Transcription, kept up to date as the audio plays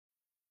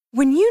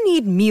When you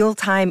need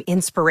mealtime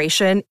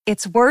inspiration,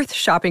 it's worth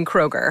shopping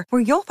Kroger,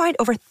 where you'll find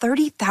over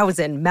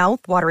 30,000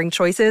 mouth-watering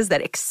choices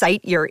that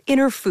excite your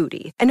inner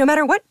foodie. And no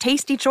matter what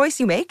tasty choice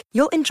you make,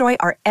 you'll enjoy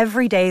our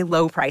everyday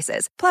low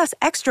prices, plus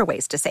extra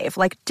ways to save,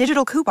 like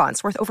digital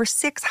coupons worth over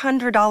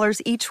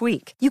 $600 each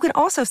week. You can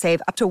also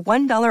save up to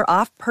 $1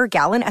 off per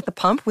gallon at the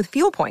pump with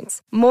fuel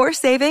points. More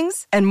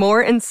savings and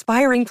more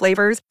inspiring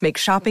flavors make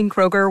shopping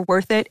Kroger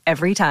worth it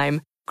every time.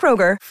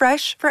 Kroger,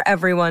 fresh for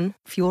everyone.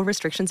 Fuel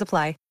restrictions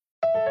apply.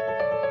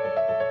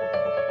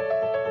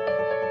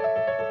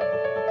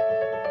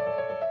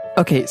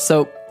 Okay,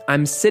 so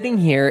I'm sitting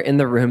here in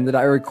the room that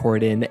I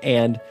record in,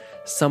 and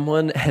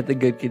someone at the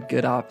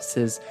Good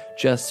offices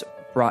just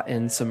brought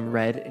in some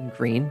red and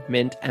green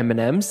mint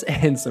M&Ms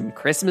and some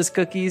Christmas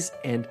cookies,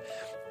 and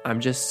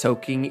I'm just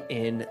soaking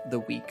in the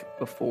week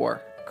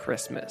before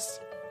Christmas.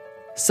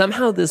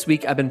 Somehow this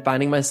week I've been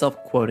finding myself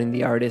quoting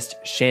the artist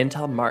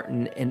Chantal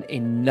Martin in a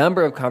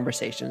number of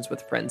conversations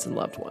with friends and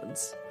loved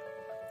ones.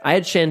 I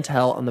had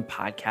Chantal on the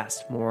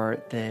podcast more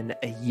than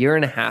a year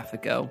and a half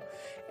ago,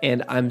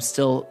 and I'm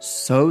still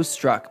so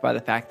struck by the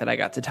fact that I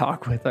got to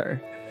talk with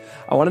her.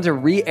 I wanted to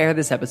re-air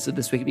this episode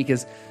this week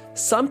because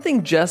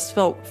something just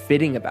felt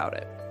fitting about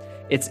it.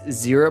 It's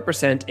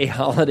 0% a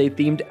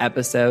holiday-themed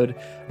episode,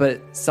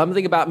 but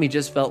something about me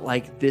just felt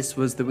like this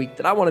was the week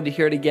that I wanted to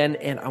hear it again,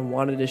 and I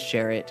wanted to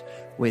share it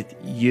with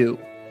you.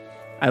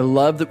 I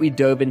love that we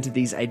dove into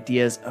these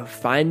ideas of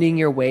finding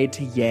your way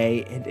to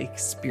yay and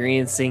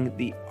experiencing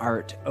the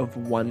art of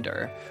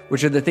wonder,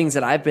 which are the things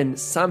that I've been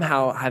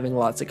somehow having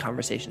lots of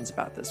conversations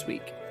about this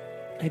week.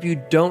 If you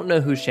don't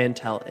know who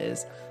Chantal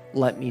is,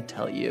 let me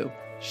tell you,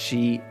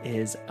 she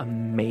is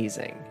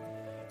amazing.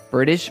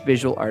 British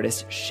visual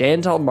artist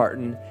Chantal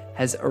Martin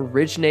has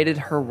originated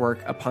her work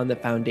upon the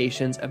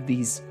foundations of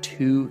these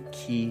two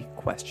key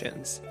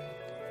questions.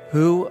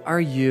 Who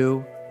are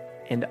you,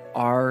 and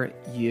are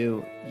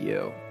you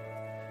you?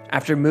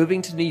 After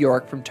moving to New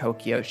York from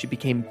Tokyo, she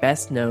became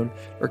best known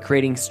for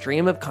creating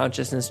stream of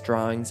consciousness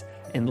drawings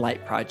and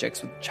light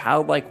projects with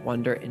childlike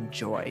wonder and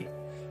joy.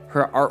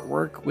 Her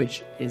artwork,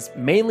 which is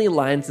mainly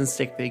lines and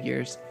stick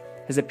figures,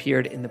 has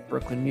appeared in the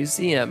Brooklyn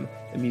Museum,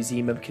 the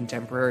Museum of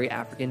Contemporary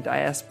African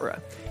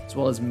Diaspora, as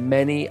well as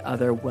many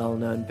other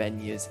well-known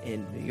venues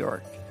in New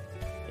York.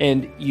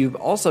 And you've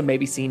also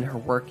maybe seen her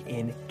work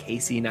in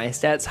Casey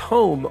Neistat's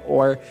Home,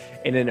 or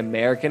in an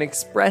American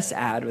Express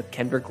ad with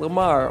Kendrick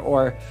Lamar,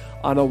 or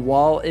on a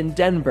wall in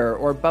Denver,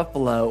 or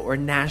Buffalo, or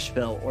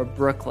Nashville, or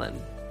Brooklyn.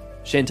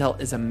 Chantal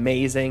is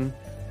amazing.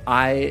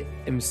 I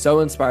am so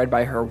inspired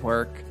by her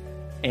work,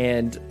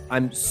 and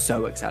I'm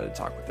so excited to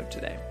talk with her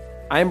today.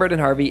 I'm Brendan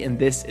Harvey, and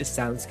this is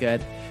Sounds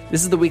Good.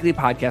 This is the weekly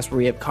podcast where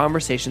we have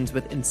conversations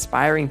with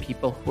inspiring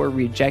people who are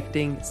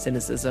rejecting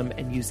cynicism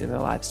and using their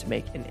lives to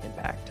make an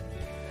impact.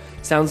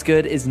 Sounds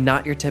Good is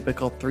not your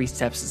typical 3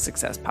 Steps to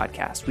Success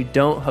podcast. We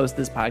don't host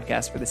this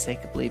podcast for the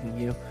sake of leaving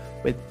you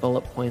with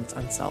bullet points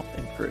on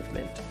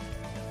self-improvement.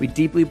 We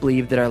deeply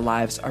believe that our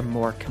lives are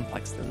more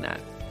complex than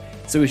that.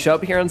 So we show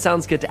up here on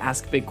Sounds Good to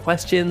ask big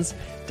questions,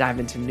 dive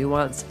into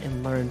nuance,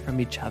 and learn from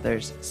each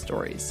other's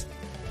stories.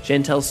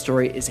 Chantal's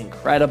story is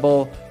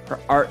incredible, her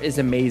art is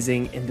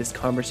amazing, and this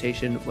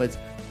conversation was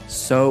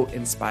so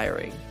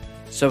inspiring.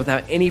 So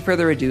without any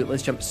further ado,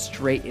 let's jump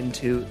straight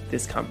into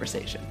this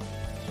conversation.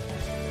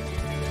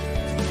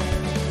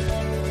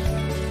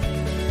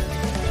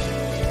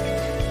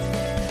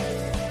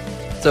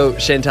 So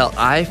Chantal,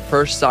 I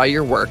first saw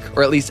your work,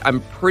 or at least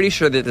I'm pretty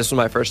sure that this was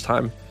my first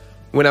time,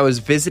 when I was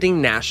visiting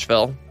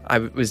Nashville. I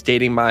was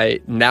dating my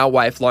now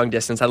wife long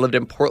distance. I lived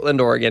in Portland,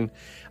 Oregon,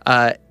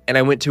 and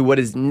I went to what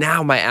is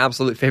now my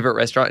absolute favorite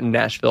restaurant in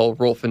Nashville,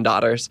 Rolf and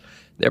Daughters.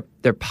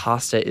 Their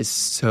pasta is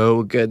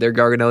so good. Their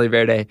Garganelli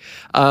Verde.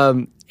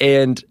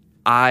 And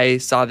I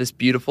saw this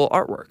beautiful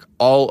artwork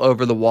all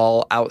over the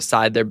wall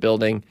outside their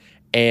building.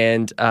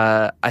 And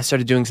I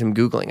started doing some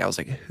Googling. I was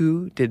like,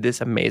 who did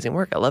this amazing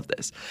work? I love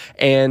this.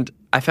 And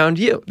I found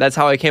you. That's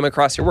how I came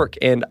across your work.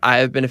 And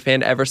I've been a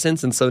fan ever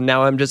since. And so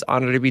now I'm just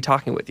honored to be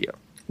talking with you.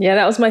 Yeah,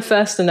 that was my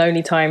first and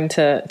only time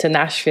to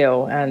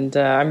Nashville. And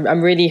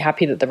I'm really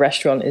happy that the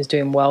restaurant is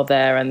doing well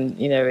there. And,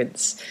 you know,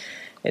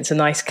 it's a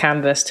nice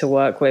canvas to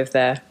work with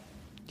there.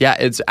 Yeah,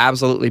 it's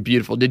absolutely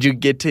beautiful. Did you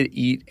get to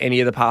eat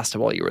any of the pasta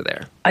while you were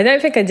there? I don't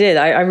think I did.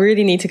 I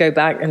really need to go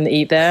back and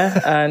eat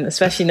there, and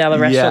especially now the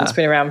restaurant's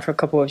been around for a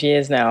couple of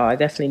years now. I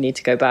definitely need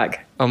to go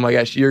back. Oh my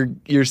gosh,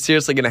 you're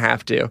seriously going to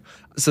have to.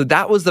 So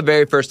that was the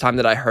very first time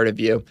that I heard of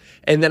you.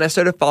 And then I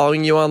started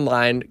following you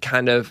online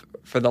kind of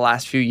for the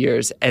last few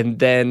years. And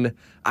then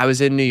I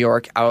was in New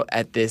York out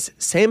at this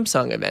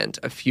Samsung event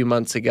a few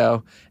months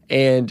ago,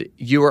 and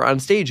you were on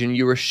stage and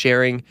you were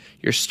sharing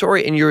your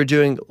story and you were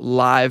doing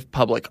live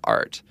public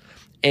art.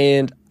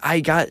 And I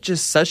got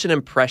just such an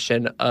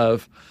impression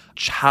of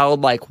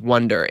childlike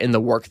wonder in the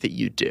work that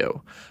you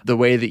do. The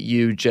way that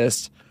you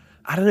just,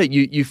 I don't know,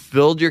 you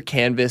filled your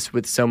canvas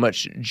with so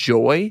much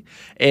joy,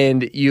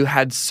 and you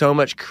had so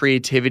much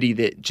creativity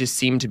that just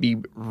seemed to be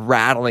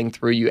rattling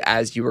through you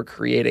as you were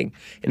creating.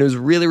 And it was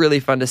really, really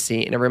fun to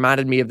see. And it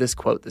reminded me of this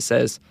quote that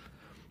says,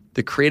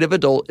 the creative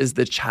adult is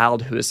the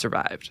child who has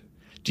survived.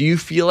 Do you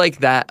feel like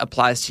that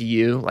applies to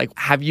you? Like,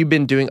 have you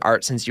been doing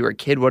art since you were a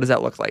kid? What does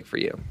that look like for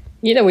you?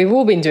 We've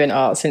all been doing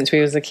art since we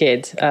was a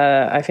kid.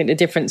 I think the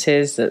difference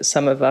is that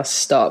some of us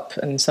stop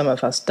and some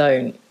of us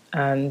don't.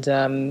 And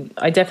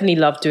I definitely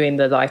love doing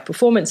the live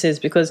performances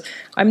because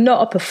I'm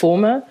not a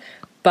performer.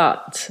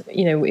 But,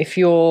 if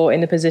you're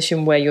in a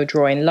position where you're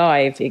drawing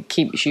live, it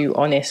keeps you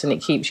honest and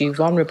it keeps you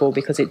vulnerable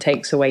because it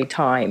takes away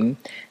time.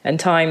 And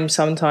time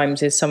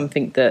sometimes is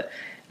something that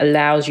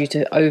allows you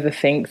to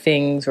overthink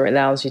things, or it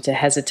allows you to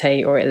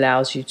hesitate, or it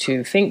allows you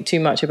to think too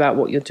much about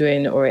what you're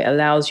doing, or it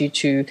allows you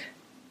to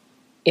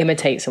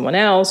imitate someone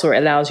else, or it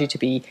allows you to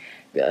be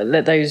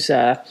let those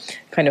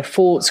kind of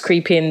thoughts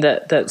creep in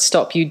that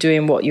stop you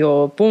doing what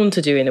you're born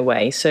to do in a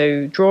way.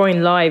 So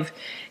drawing live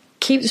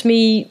keeps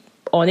me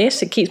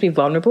honest, it keeps me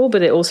vulnerable,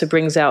 but it also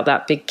brings out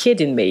that big kid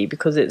in me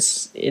because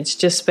it's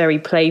just very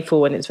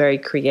playful and it's very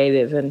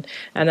creative. And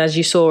as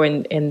you saw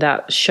in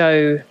that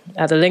show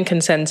at the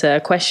Lincoln Center,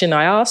 a question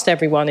I asked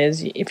everyone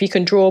is, if you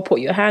can draw, put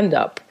your hand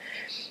up.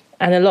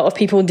 And a lot of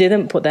people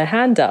didn't put their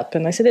hand up.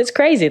 And I said, it's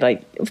crazy.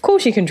 Like, of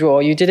course you can draw.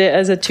 You did it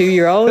as a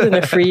 2-year-old and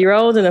a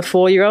 3-year-old and a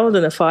 4-year-old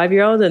and a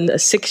 5-year-old and a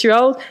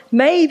 6-year-old,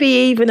 maybe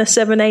even a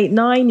 7, 8,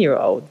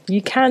 9-year-old.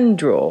 You can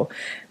draw.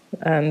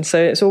 And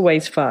so it's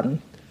always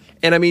fun.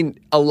 And I mean,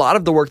 a lot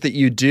of the work that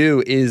you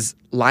do is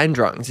line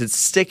drawings. It's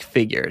stick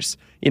figures.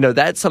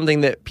 That's something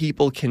that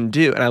people can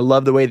do. And I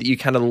love the way that you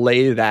kind of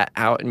lay that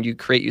out and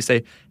you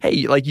say,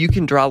 hey, like you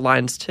can draw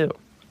lines too.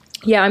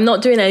 Yeah, I'm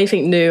not doing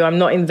anything new. I'm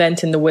not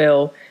inventing the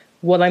wheel.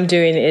 What I'm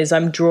doing is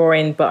I'm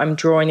drawing, but I'm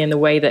drawing in a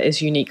way that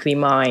is uniquely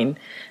mine.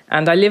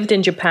 And I lived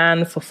in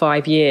Japan for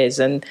 5 years,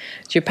 and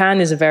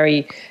Japan is a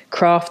very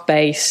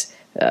craft-based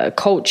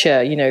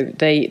culture.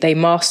 They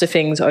master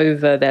things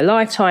over their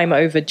lifetime,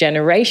 over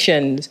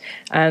generations.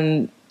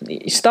 And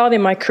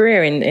starting my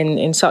career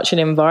in such an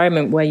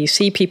environment where you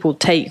see people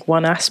take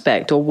one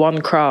aspect or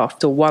one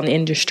craft or one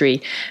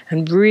industry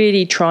and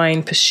really try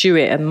and pursue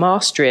it and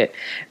master it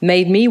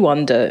made me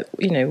wonder,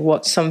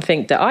 what's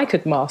something that I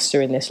could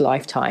master in this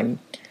lifetime?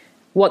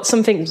 What's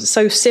something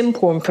so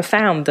simple and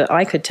profound that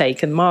I could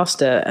take and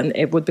master and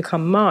it would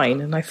become mine?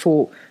 And I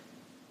thought,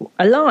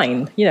 a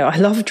line. I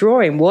love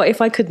drawing. What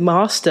if I could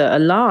master a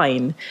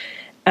line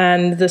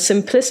and the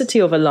simplicity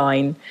of a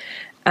line?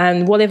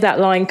 And what if that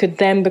line could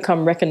then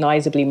become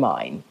recognizably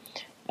mine?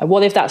 And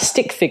what if that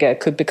stick figure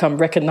could become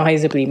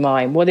recognizably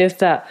mine? What if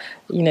that,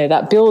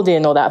 that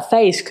building or that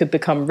face could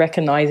become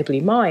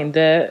recognizably mine?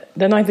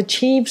 Then I've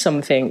achieved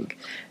something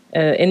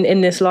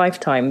in this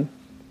lifetime.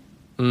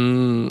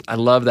 I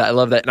love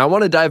that. And I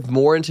want to dive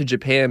more into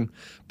Japan,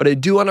 but I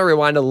do want to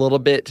rewind a little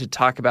bit to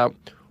talk about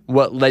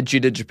what led you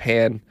to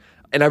Japan.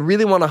 And I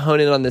really want to hone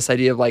in on this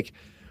idea of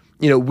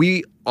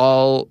we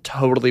all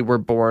totally were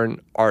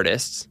born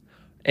artists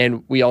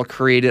and we all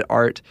created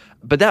art,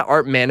 but that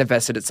art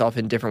manifested itself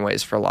in different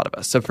ways for a lot of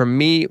us. So for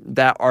me,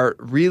 that art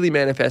really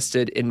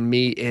manifested in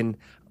me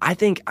I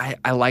think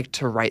I like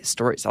to write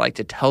stories. I like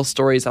to tell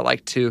stories.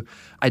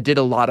 I did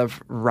a lot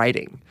of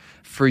writing.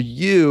 For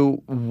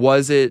you,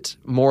 was it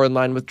more in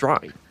line with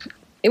drawing?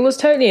 It was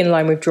totally in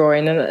line with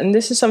drawing, and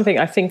this is something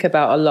I think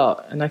about a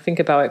lot, and I think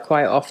about it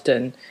quite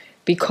often,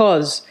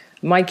 because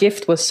my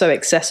gift was so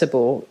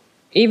accessible.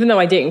 Even though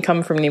I didn't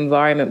come from an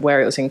environment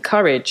where it was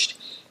encouraged,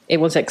 it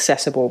was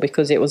accessible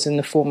because it was in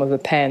the form of a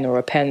pen or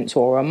a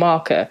pencil or a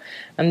marker,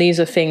 and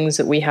these are things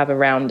that we have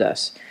around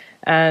us.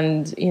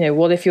 And,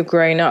 what if you're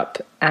growing up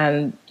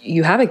and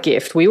you have a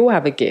gift? We all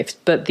have a gift,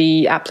 but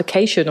the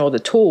application or the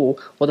tool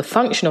or the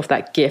function of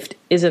that gift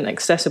isn't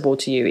accessible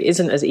to you. It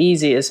isn't as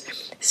easy as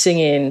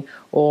singing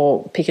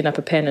or picking up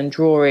a pen and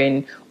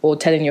drawing or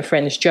telling your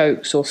friends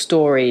jokes or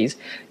stories.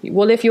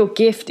 Well, if your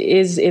gift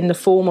is in the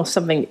form of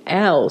something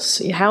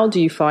else, how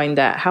do you find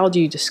that? How do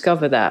you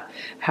discover that?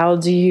 How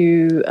do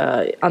you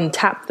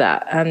untap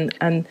that?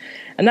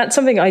 And that's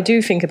something I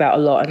do think about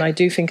a lot. And I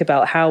do think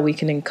about how we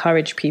can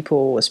encourage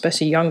people,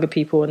 especially younger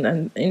people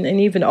and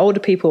even older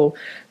people,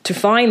 to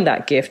find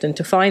that gift and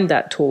to find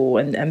that tool.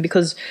 And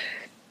because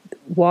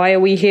why are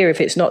we here if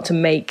it's not to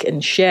make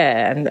and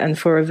share? And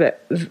for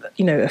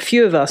a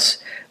few of us,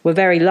 we're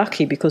very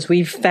lucky because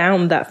we've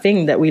found that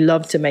thing that we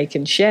love to make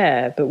and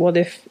share. But what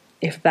if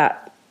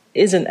that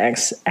isn't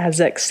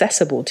as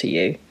accessible to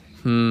you?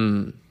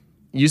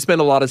 You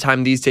spend a lot of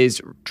time these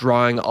days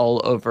drawing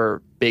all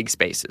over big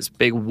spaces,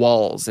 big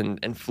walls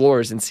and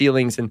floors and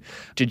ceilings. And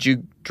did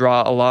you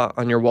draw a lot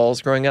on your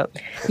walls growing up?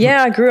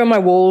 Yeah, I grew on my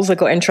walls. I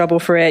got in trouble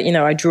for it.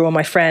 I drew on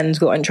my friends,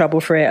 got in trouble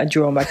for it. I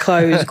drew on my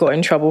clothes, got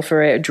in trouble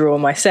for it. I drew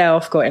on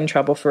myself, got in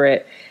trouble for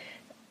it.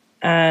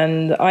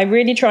 And I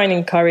really try and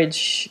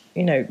encourage,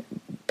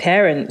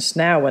 parents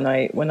now when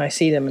I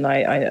see them and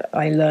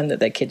I learn that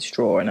their kids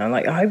draw, and I'm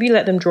like, I hope you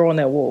let them draw on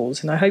their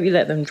walls, and I hope you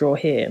let them draw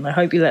here, and I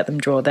hope you let them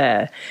draw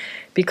there.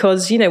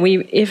 Because,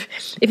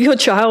 if your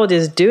child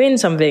is doing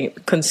something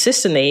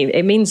consistently,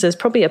 it means there's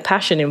probably a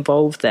passion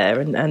involved there.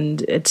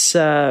 And it's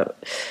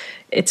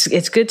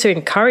good to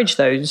encourage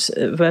those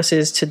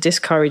versus to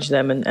discourage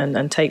them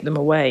and take them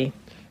away.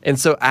 And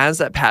so as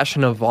that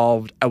passion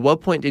evolved, at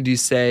what point did you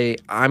say,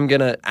 I'm going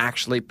to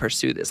actually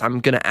pursue this? I'm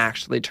going to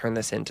actually turn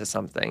this into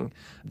something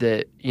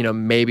that,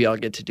 maybe I'll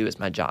get to do as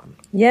my job?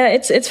 Yeah,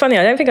 it's funny.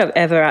 I don't think I've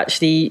ever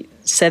actually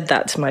said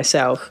that to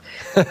myself.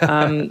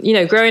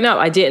 Growing up,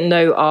 I didn't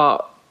know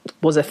art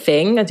was a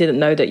thing. I didn't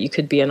know that you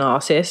could be an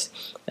artist.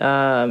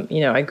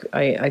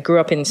 I grew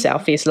up in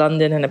Southeast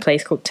London in a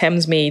place called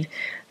Thamesmead,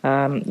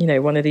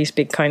 one of these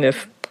big kind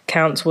of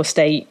council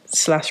estate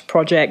 /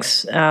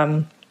 projects.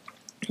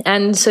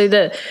 And so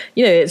that,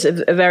 it's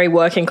a very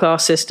working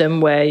class system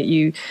where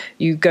you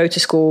go to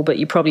school, but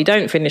you probably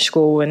don't finish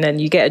school, and then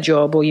you get a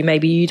job, or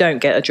maybe you don't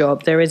get a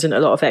job. There isn't a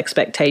lot of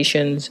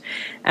expectations.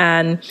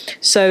 And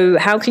so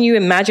how can you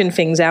imagine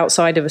things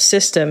outside of a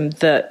system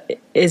that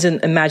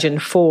isn't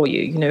imagined for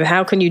you?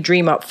 How can you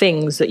dream up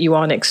things that you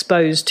aren't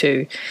exposed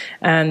to?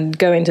 And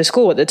going to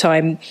school at the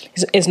time,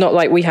 it's not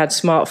like we had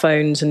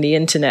smartphones and the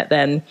internet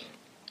then,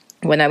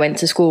 when I went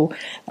to school.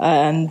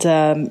 And,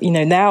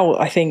 now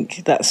I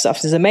think that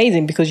stuff is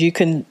amazing because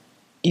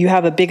you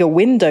have a bigger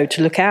window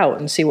to look out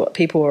and see what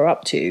people are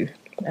up to.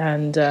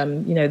 And,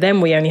 then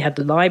we only had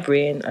the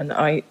library and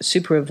I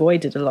super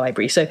avoided the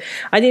library. So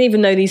I didn't even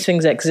know these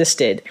things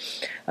existed.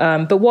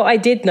 But what I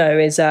did know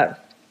is that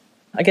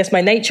I guess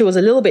my nature was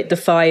a little bit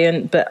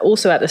defiant, but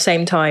also at the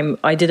same time,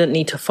 I didn't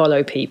need to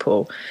follow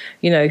people.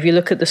 If you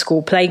look at the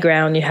school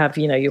playground, you have,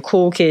 your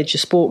cool kids, your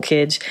sport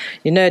kids,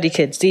 your nerdy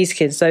kids, these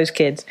kids, those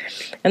kids.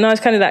 And I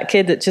was kind of that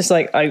kid that just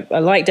I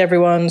liked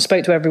everyone,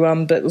 spoke to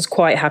everyone, but was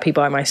quite happy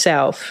by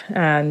myself.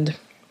 And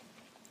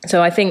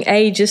so I think,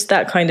 just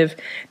that kind of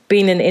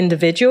being an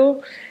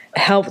individual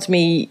helped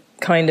me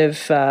kind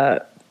of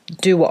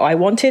do what I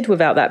wanted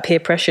without that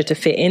peer pressure to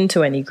fit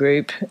into any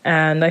group.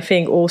 And I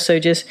think also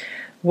just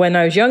when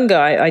I was younger,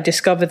 I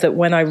discovered that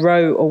when I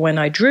wrote or when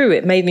I drew,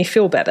 it made me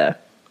feel better.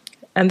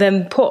 And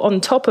then put on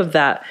top of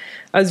that,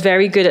 I was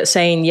very good at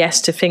saying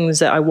yes to things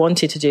that I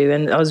wanted to do.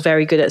 And I was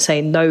very good at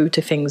saying no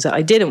to things that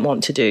I didn't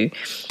want to do.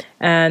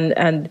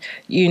 And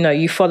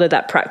you follow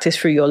that practice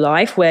through your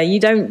life where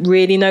you don't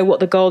really know what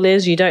the goal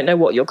is. You don't know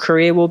what your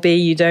career will be.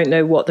 You don't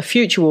know what the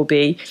future will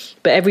be.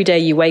 But every day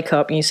you wake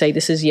up and you say,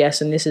 this is yes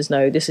and this is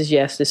no. This is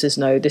yes, this is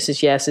no. This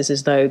is yes, this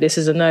is no. This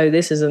is a no,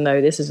 this is a no,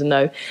 this is a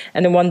no.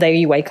 And then one day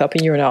you wake up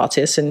and you're an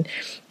artist and,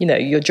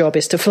 your job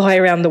is to fly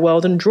around the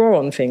world and draw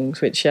on things,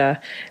 which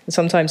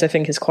sometimes I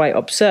think is quite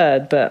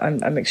absurd. But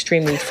I'm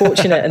extremely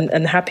fortunate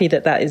and happy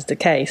that is the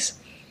case.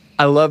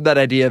 I love that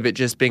idea of it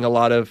just being a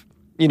lot of,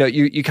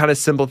 you kind of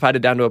simplified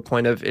it down to a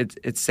point of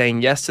it's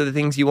saying yes to the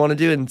things you want to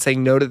do and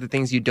saying no to the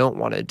things you don't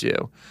want to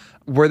do.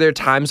 Were there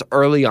times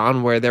early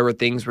on where there were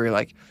things where you're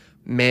like,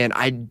 man,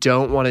 I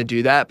don't want to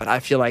do that, but I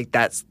feel like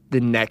that's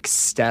the next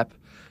step,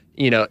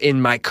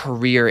 in my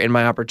career, in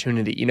my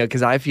opportunity,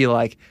 because I feel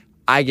like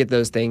I get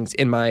those things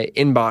in my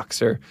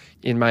inbox or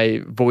in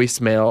my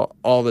voicemail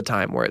all the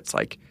time where it's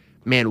like,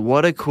 man,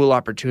 what a cool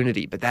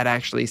opportunity, but that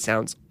actually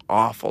sounds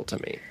awful to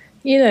me.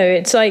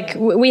 It's like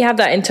we have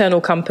that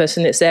internal compass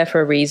and it's there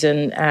for a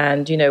reason.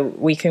 And,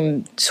 we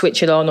can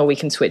switch it on or we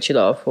can switch it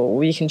off or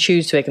we can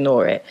choose to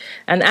ignore it.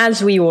 And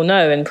as we all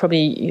know, and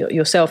probably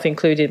yourself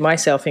included,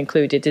 myself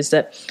included, is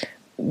that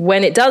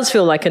when it does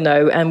feel like a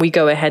no and we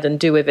go ahead and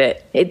do with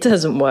it, it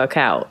doesn't work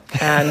out.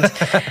 And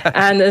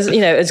and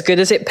as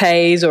good as it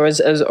pays or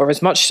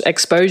as much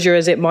exposure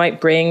as it might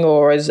bring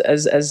or as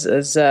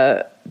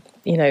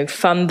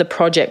fun the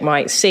project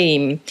might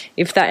seem,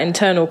 if that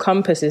internal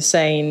compass is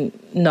saying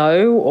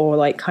no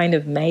or kind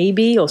of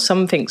maybe or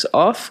something's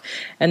off,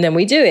 and then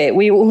we do it,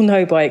 we all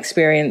know by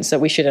experience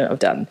that we shouldn't have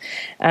done.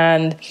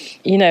 And,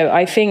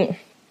 I think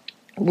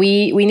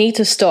we need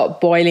to stop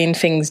boiling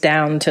things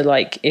down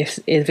to if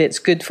it's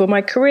good for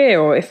my career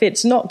or if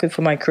it's not good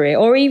for my career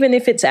or even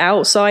if it's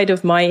outside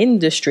of my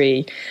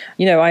industry.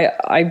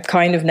 I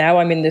kind of now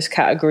I'm in this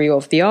category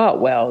of the art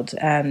world,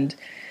 and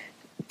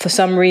for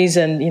some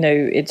reason,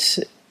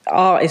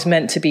 art is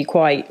meant to be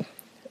quite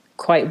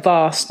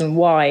vast and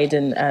wide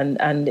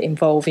and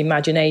involve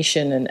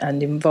imagination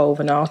and involve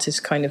an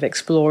artist kind of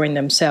exploring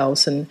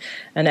themselves and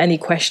any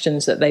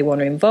questions that they want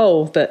to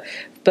involve.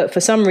 But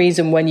for some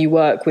reason, when you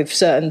work with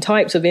certain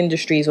types of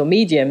industries or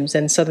mediums,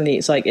 then suddenly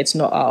it's like it's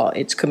not art,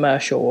 it's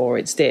commercial or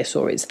it's this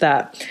or it's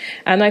that.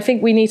 And I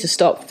think we need to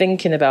stop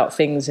thinking about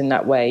things in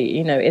that way.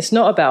 It's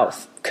not about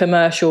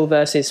commercial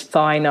versus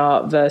fine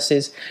art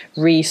versus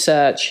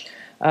research.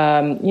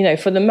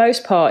 For the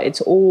most part,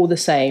 it's all the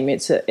same.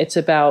 It's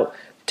about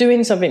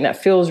doing something that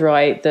feels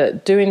right,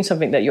 doing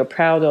something that you're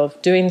proud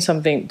of, doing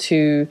something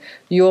to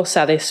your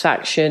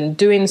satisfaction,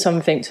 doing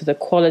something to the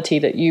quality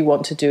that you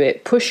want to do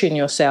it, pushing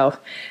yourself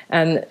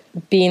and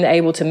being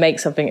able to make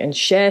something and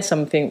share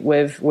something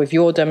with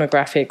your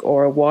demographic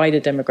or a wider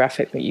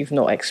demographic that you've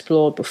not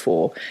explored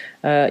before,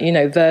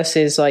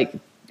 versus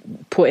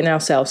putting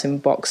ourselves in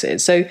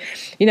boxes. So,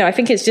 I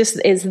think it's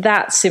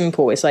that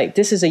simple. It's like,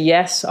 this is a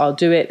yes, I'll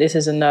do it. This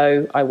is a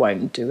no, I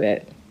won't do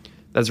it.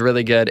 That's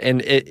really good.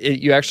 And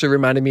you actually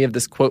reminded me of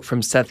this quote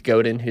from Seth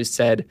Godin, who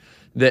said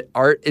that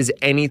art is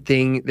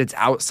anything that's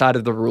outside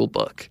of the rule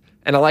book.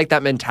 And I like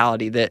that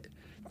mentality that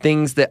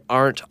things that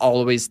aren't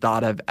always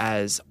thought of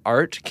as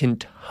art can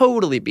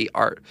totally be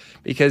art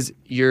because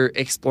you're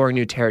exploring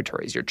new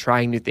territories, you're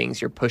trying new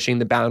things, you're pushing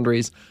the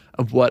boundaries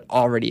of what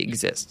already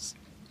exists.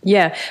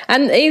 Yeah.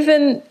 And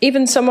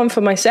even someone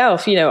for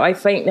myself, I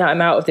think that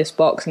I'm out of this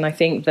box, and I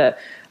think that,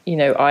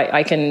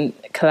 I can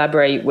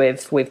collaborate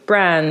with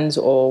brands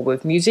or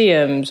with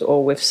museums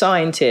or with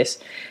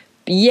scientists.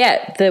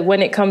 Yet that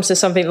when it comes to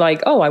something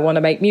like, I want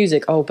to make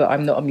music, but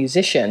I'm not a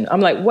musician. I'm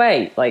like,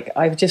 wait,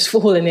 I've just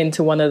fallen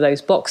into one of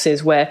those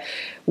boxes where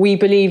we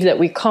believe that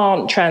we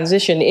can't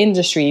transition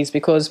industries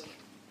because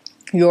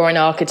you're an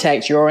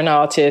architect, you're an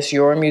artist,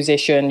 you're a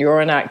musician,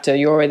 you're an actor,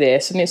 you're a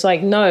this. And it's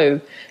like, no,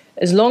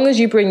 as long as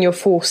you bring your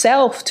full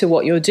self to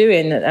what you're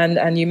doing,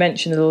 and you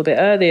mentioned a little bit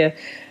earlier,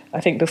 I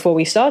think before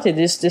we started,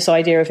 this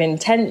idea of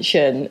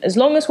intention, as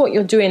long as what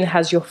you're doing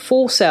has your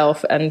full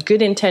self and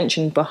good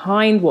intention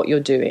behind what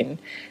you're doing,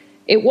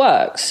 it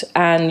works.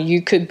 And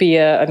you could be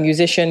a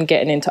musician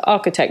getting into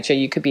architecture,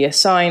 you could be a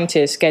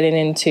scientist getting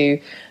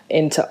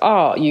into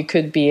art, you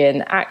could be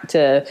an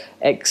actor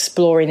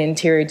exploring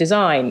interior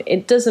design.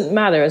 It doesn't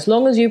matter. As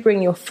long as you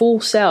bring your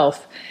full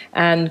self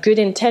and good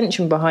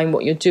intention behind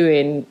what you're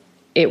doing,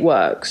 it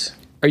works.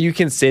 Are you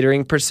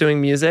considering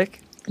pursuing music?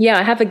 Yeah,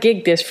 I have a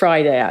gig this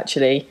Friday,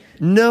 actually.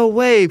 No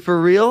way,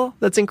 for real?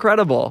 That's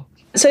incredible.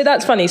 So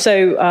that's funny.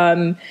 So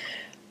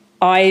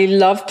I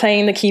love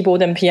playing the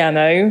keyboard and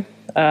piano.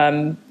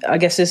 I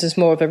guess this is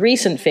more of a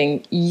recent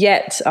thing,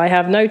 yet I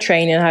have no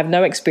training, I have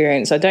no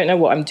experience, I don't know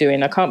what I'm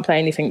doing, I can't play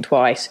anything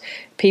twice.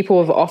 People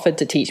have offered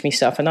to teach me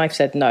stuff, and I've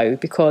said no,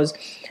 because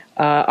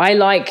I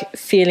like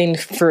feeling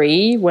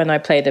free when I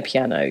play the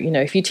piano.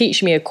 If you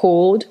teach me a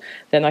chord,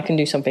 then I can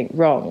do something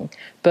wrong.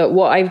 But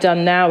what I've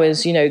done now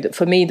is,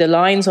 for me, the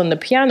lines on the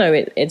piano,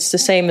 it's the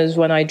same as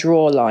when I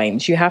draw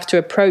lines. You have to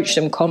approach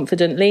them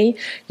confidently.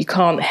 You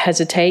can't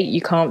hesitate.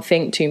 You can't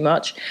think too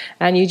much.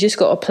 And you just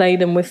got to play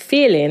them with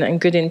feeling and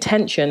good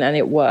intention, and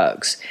it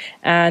works.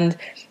 And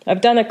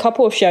I've done a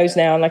couple of shows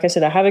now. And like I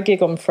said, I have a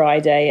gig on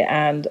Friday,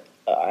 and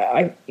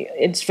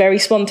it's very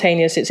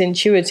spontaneous, it's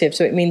intuitive,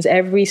 so it means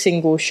every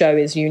single show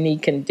is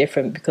unique and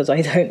different because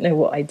I don't know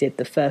what I did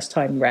the first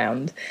time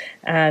round.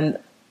 And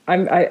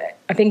I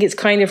think it's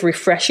kind of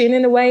refreshing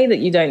in a way that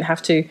you don't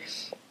have to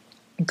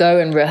go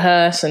and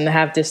rehearse and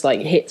have this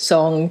hit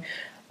song.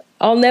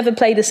 I'll never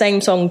play the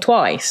same song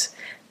twice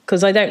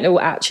because I don't know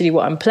actually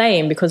what I'm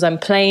playing, because I'm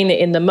playing it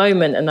in the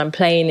moment and I'm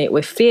playing it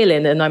with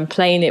feeling, and I'm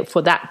playing it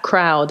for that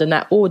crowd and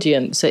that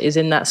audience that is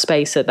in that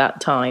space at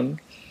that time.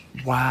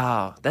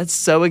 Wow, that's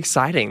so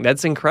exciting.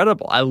 That's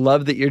incredible. I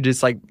love that you're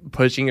just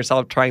pushing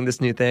yourself, trying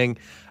this new thing.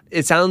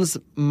 It sounds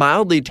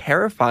mildly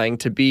terrifying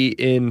to be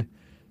in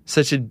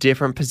such a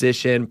different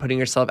position, putting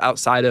yourself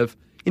outside of,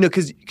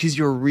 because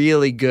you're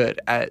really good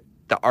at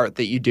the art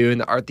that you do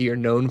and the art that you're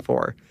known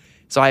for.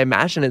 So I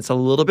imagine it's a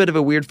little bit of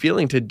a weird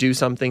feeling to do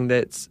something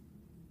that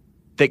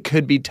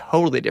could be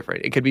totally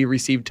different. It could be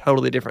received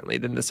totally differently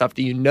than the stuff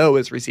that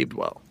is received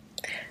well.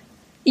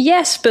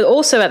 Yes, but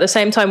also at the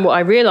same time, what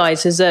I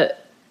realize is that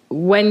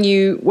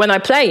when I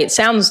play, it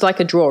sounds like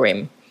a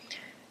drawing,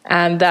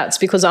 and that's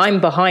because I'm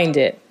behind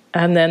it.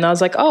 And then I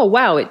was like, oh,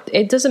 wow,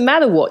 it doesn't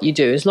matter what you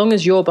do. As long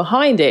as you're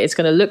behind it, it's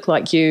going to look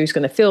like you, it's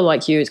going to feel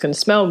like you, it's going to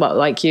smell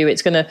like you,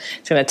 it's going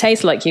to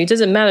taste like you. It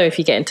doesn't matter if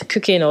you get into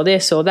cooking or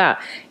this or that.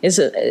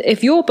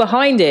 If you're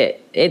behind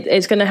it,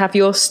 it's going to have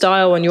your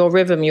style and your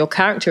rhythm, your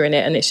character in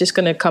it, and it's just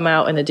going to come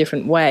out in a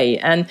different way.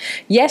 And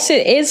yes,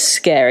 it is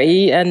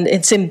scary, and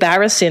it's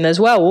embarrassing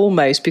as well,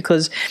 almost,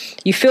 because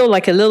you feel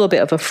like a little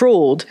bit of a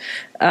fraud.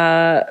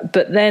 But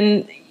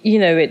then,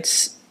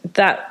 it's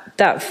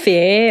that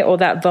fear or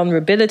that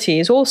vulnerability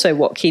is also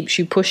what keeps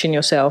you pushing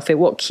yourself,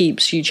 what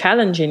keeps you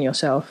challenging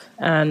yourself.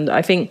 And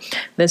I think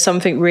there's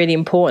something really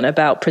important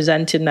about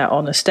presenting that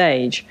on a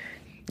stage.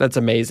 That's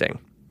amazing.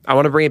 I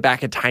want to bring it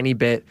back a tiny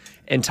bit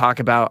and talk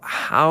about,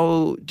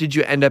 how did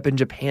you end up in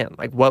Japan?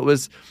 What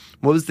was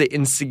the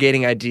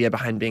instigating idea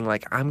behind being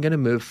I'm going to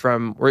move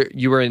from where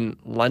you were in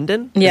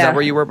London? Yeah. Is that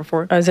where you were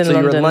before? I was in London. So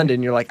you were in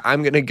London. London. You're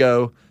I'm going to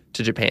go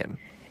to Japan.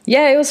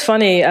 Yeah, it was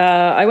funny.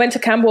 I went to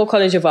Camberwell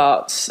College of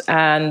Arts,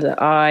 and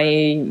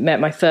I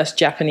met my first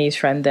Japanese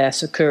friend there,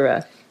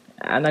 Sakura.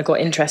 And I got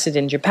interested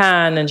in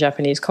Japan and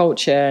Japanese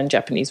culture and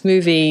Japanese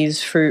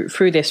movies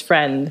through this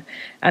friend.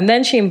 And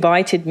then she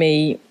invited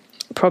me,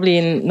 probably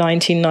in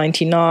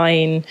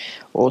 1999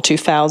 or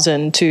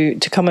 2000, to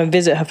come and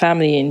visit her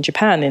family in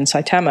Japan, in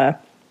Saitama.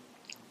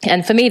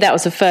 And for me, that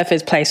was the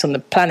furthest place on the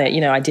planet.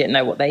 I didn't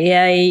know what they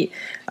ate.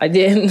 I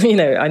knew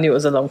it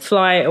was a long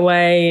flight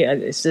away.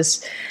 It's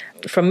just,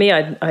 from me,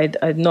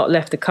 I'd not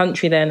left the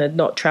country then, had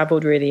not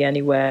traveled really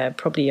anywhere,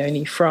 probably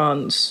only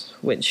France,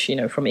 which,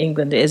 from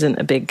England, it isn't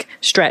a big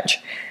stretch.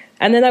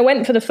 And then I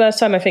went for the first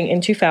time, I think,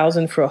 in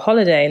 2000 for a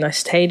holiday, and I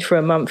stayed for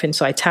a month in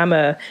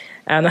Saitama.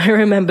 And I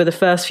remember the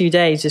first few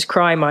days just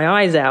crying my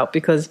eyes out,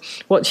 because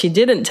what she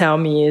didn't tell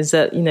me is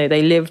that,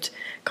 they lived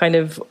kind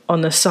of on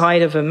the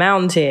side of a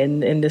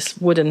mountain in this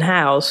wooden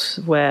house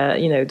where,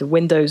 the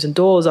windows and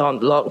doors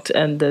aren't locked,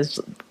 and there's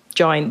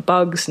giant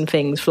bugs and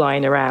things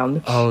flying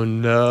around. Oh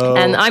no.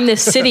 And I'm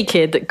this city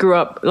kid that grew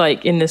up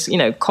like in this,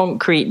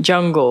 concrete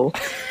jungle.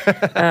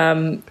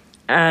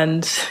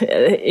 And, so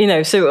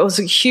it was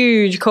a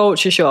huge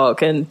culture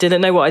shock, and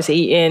didn't know what I was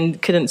eating,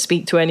 couldn't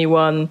speak to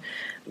anyone,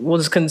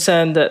 was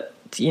concerned that,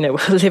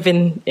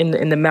 living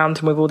in the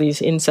mountain with all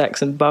these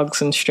insects and bugs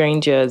and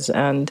strangers.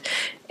 And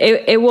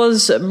it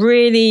was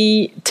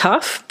really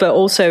tough, but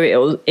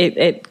also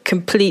it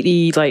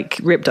completely like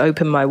ripped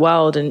open my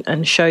world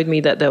and showed me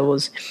that there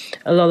was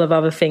a lot of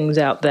other things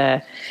out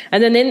there.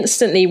 And then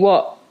instantly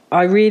what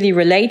I really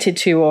related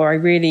to, or I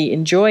really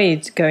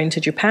enjoyed going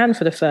to Japan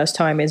for the first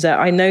time, is that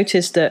I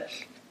noticed that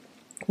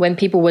when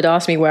people would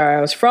ask me where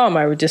I was from,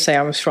 I would just say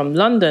I was from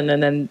London,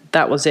 and then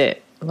that was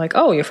it. Like,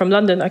 oh, you're from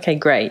London? Okay,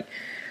 great.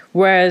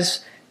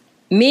 Whereas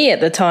me at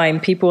the time,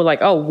 people were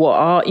like, oh, what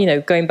are,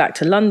 going back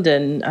to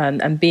London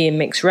and being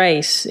mixed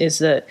race is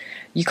that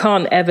you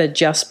can't ever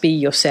just be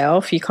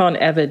yourself. You can't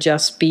ever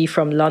just be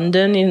from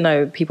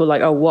London. People are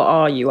like, oh, what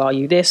are you? Are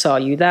you this? Are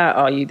you that?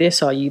 Are you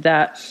this? Are you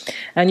that?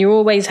 And you're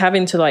always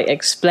having to like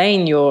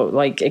explain your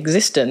like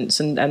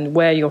existence and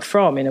where you're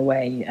from in a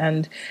way.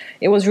 And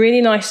it was really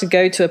nice to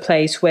go to a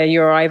place where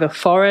you're either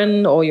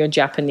foreign or you're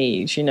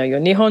Japanese, you're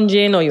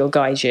Nihonjin or you're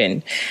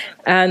Gaijin.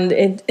 And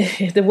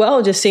the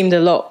world just seemed a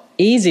lot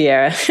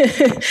easier.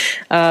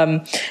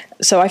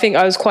 So I think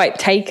I was quite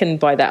taken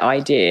by that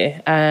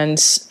idea. And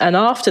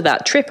after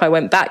that trip, I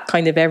went back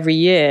kind of every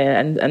year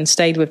and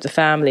stayed with the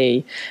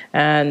family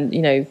and,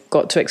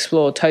 got to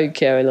explore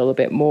Tokyo a little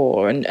bit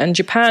more. And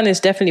Japan is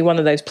definitely one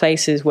of those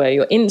places where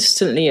you're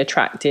instantly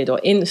attracted or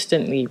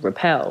instantly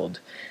repelled.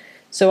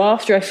 So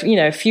after,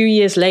 a few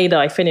years later,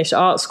 I finished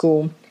art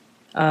school.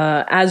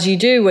 As you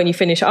do when you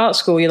finish art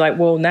school, you're like,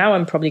 well, now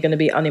I'm probably going to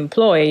be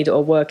unemployed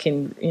or work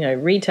in,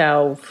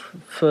 retail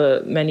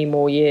for many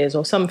more years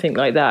or something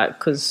like that,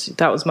 because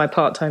that was my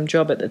part-time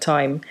job at the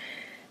time.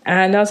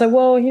 And I was like,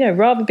 well,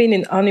 rather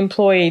being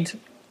unemployed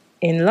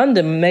in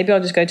London, maybe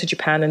I'll just go to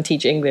Japan and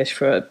teach English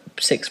for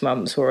 6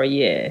 months or a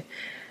year.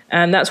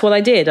 And that's what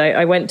I did.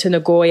 I went to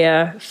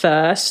Nagoya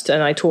first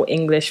and I taught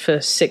English for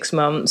 6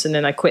 months, and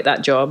then I quit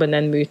that job and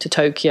then moved to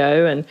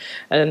Tokyo and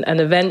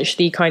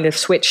eventually kind of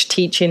switched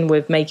teaching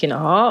with making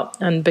art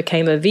and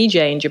became a VJ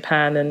in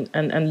Japan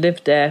and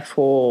lived there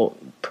for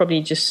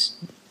probably just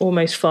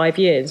almost 5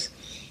 years.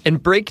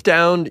 And break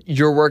down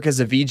your work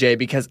as a VJ,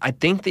 because I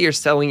think that you're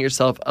selling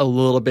yourself a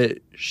little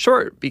bit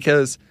short,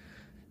 because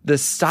the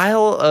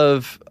style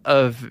of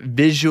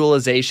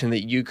visualization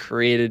that you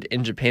created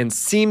in Japan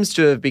seems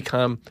to have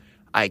become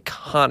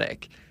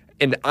iconic.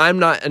 And I'm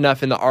not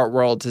enough in the art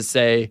world to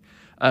say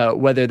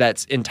whether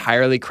that's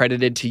entirely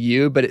credited to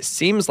you, but it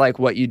seems like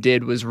what you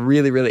did was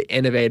really, really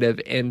innovative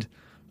and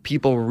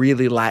people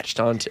really latched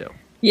onto.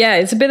 Yeah,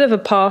 it's a bit of a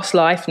past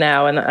life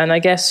now. And I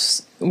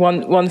guess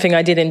one thing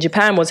I did in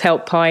Japan was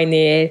help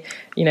pioneer,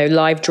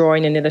 live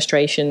drawing and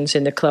illustrations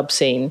in the club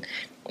scene.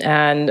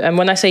 And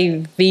when I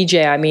say VJ,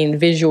 I mean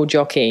visual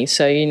jockey.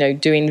 So,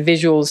 doing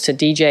visuals to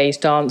DJs,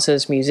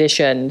 dancers,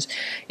 musicians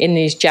in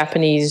these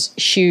Japanese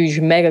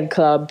huge mega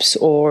clubs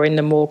or in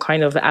the more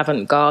kind of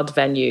avant-garde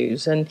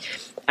venues. And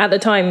at the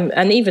time,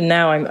 and even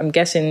now, I'm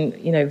guessing,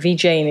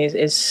 VJing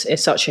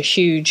is such a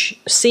huge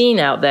scene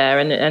out there.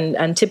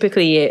 And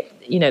typically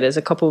there's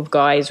a couple of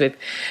guys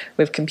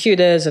with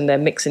computers and they're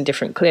mixing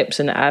different clips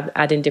and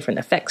adding different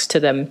effects to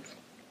them.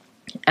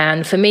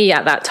 And for me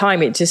at that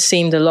time, it just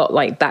seemed a lot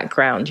like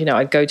background.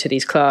 I'd go to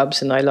these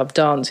clubs and I loved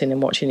dancing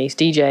and watching these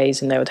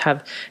DJs, and they would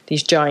have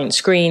these giant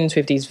screens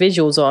with these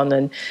visuals on.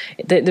 And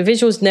the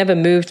visuals never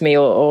moved me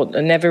or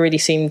never really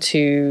seemed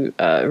to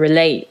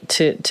relate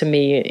to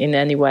me in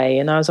any way.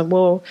 And I was like,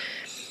 well,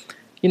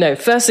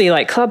 firstly,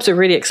 like clubs are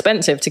really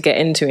expensive to get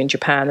into in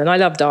Japan, and I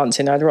love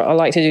dancing. I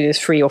like to do this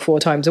 3 or 4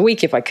 times a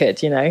week if I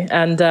could,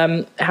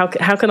 And how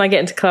can I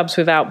get into clubs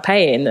without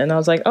paying? And I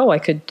was like, oh, I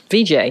could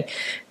VJ.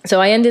 So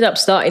I ended up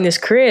starting this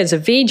career as a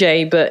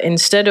VJ, but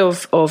instead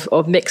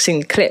of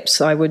mixing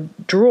clips, I would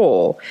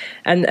draw.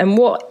 And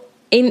what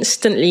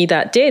instantly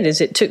that did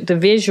is it took the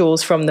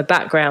visuals from the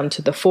background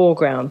to the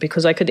foreground,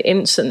 because I could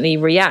instantly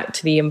react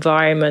to the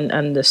environment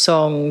and the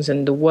songs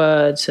and the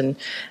words and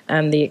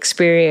the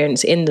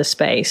experience in the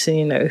space.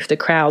 And, if the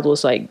crowd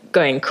was like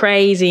going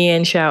crazy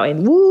and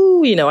shouting, woo,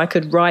 I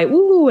could write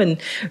woo and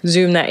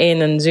zoom that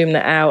in and zoom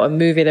that out and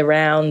move it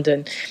around.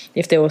 And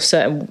if there were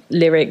certain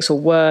lyrics or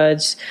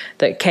words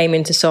that came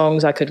into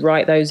songs, I could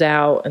write those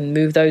out and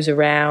move those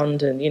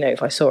around. And,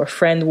 if I saw a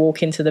friend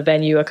walk into the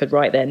venue, I could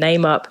write their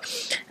name up.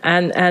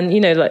 And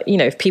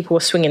if people were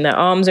swinging their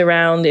arms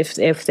around,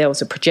 if there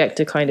was a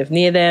projector kind of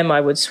near them,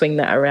 I would swing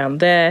that around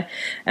there.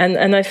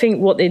 And I think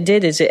what it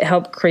did is it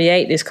helped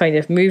create this kind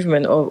of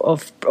movement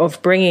of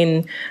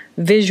bringing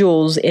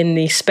visuals in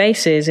these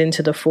spaces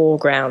into the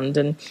foreground.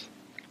 And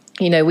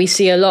we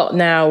see a lot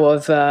now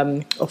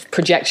of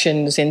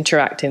projections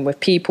interacting with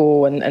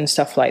people and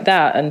stuff like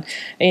that. And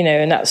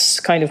and that's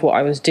kind of what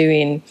I was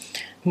doing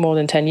more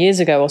than 10 years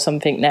ago or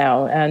something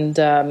now. And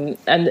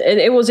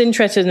it was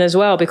interesting as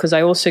well, because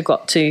I also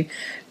got to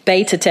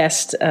beta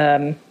test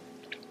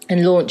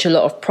and launch a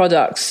lot of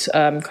products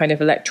kind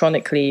of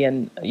electronically.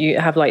 And you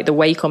have like the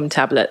Wacom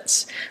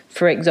tablets,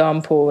 for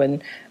example.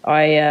 And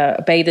I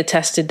beta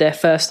tested their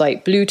first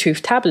like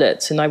Bluetooth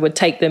tablets, and I would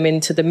take them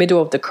into the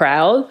middle of the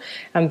crowd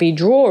and be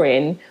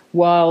drawing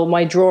while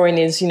my drawing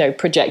is,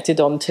 projected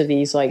onto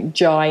these like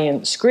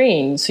giant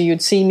screens. So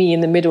you'd see me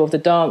in the middle of the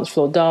dance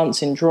floor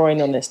dancing,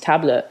 drawing on this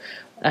tablet.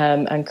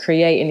 And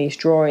creating these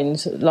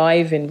drawings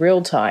live in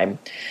real time.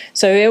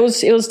 So it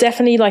was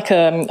definitely like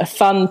a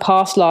fun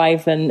past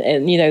life, and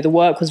the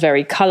work was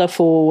very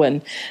colourful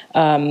and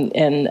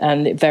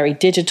very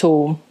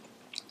digital,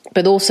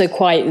 but also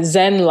quite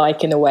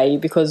Zen-like in a way,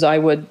 because I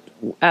would,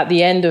 at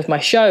the end of my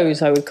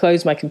shows, I would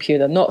close my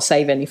computer, not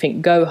save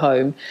anything, go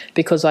home,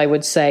 because I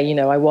would say,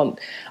 I want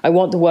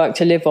the work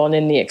to live on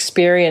in the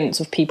experience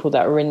of people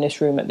that were in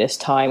this room at this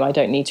time. I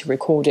don't need to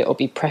record it or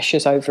be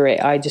precious over it.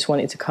 I just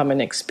wanted to come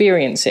and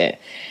experience it.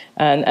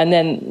 And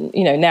then,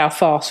 now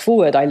fast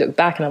forward, I look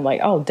back and I'm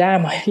like, oh,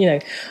 damn,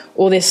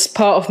 all this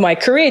part of my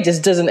career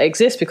just doesn't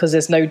exist because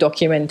there's no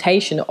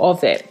documentation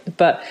of it.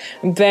 But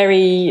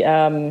very,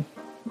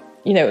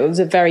 it was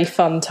a very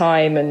fun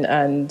time,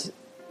 and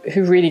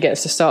who really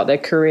gets to start their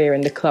career in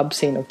the club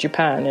scene of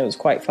Japan. It was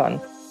quite fun.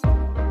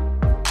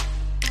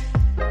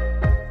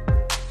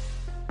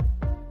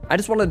 I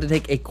just wanted to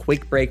take a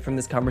quick break from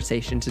this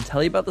conversation to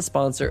tell you about the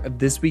sponsor of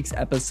this week's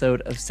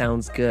episode of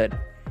Sounds Good,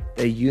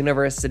 the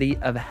University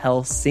of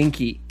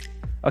Helsinki.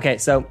 Okay,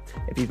 so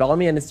if you follow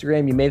me on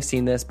Instagram, you may have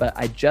seen this, but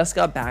I just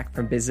got back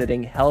from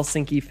visiting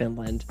Helsinki,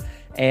 Finland.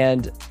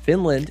 And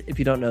Finland, if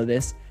you don't know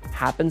this,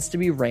 happens to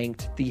be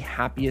ranked the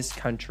happiest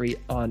country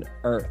on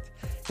earth.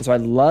 And so I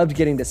loved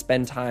getting to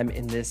spend time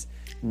in this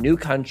new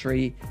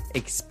country,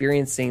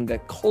 experiencing the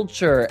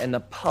culture and the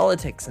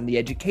politics and the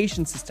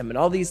education system and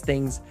all these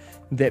things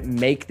that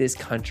make this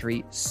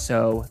country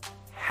so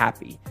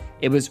happy.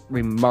 It was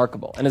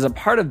remarkable. And as a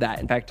part of that,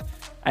 in fact,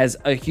 as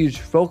a huge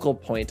focal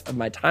point of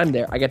my time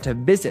there, I got to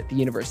visit the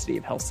University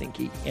of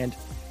Helsinki, and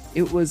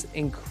it was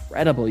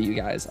incredible, you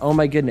guys. Oh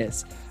my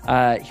goodness.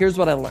 Here's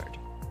what I learned.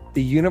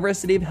 The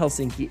University of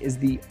Helsinki is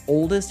the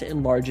oldest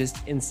and largest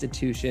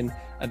institution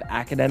of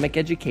academic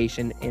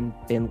education in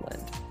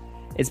Finland.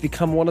 It's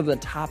become one of the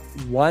top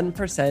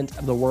 1%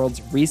 of the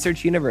world's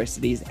research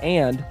universities,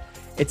 and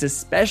it's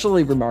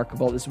especially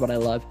remarkable, this is what I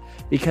love,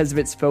 because of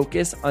its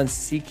focus on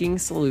seeking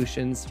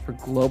solutions for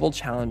global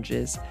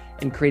challenges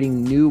and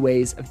creating new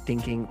ways of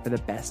thinking for the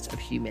best of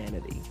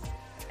humanity.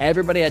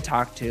 Everybody I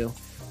talked to,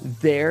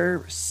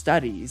 their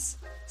studies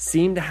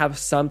seem to have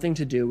something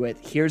to do with,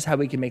 here's how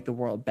we can make the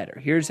world better.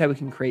 Here's how we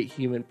can create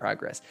human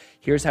progress.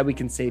 Here's how we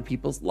can save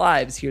people's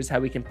lives. Here's how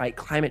we can fight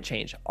climate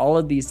change. All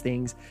of these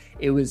things,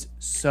 it was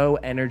so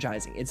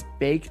energizing. It's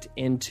baked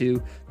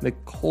into the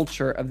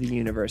culture of the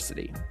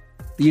university.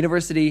 The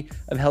University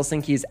of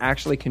Helsinki has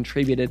actually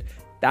contributed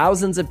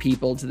thousands of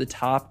people to the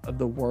top of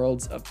the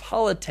worlds of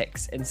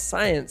politics and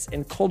science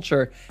and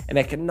culture and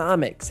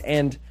economics.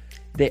 And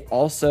they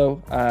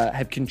also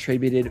have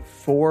contributed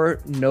 4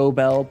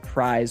 Nobel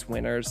Prize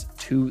winners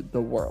to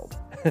the world.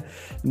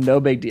 No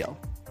big deal.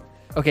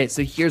 Okay,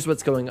 so here's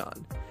what's going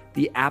on.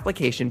 The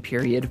application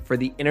period for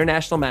the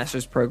international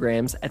master's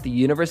programs at the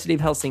University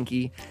of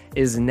Helsinki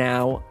is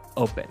now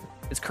open.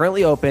 It's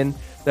currently open.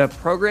 The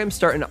programs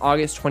start in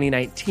August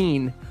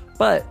 2019,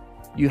 but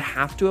you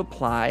have to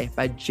apply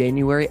by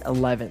January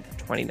 11th,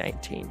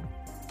 2019.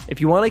 If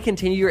you want to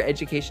continue your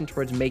education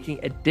towards making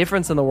a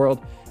difference in the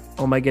world,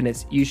 oh my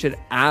goodness, you should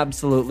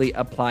absolutely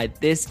apply.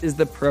 This is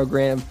the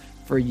program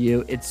for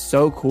you. It's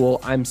so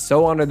cool. I'm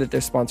so honored that they're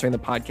sponsoring the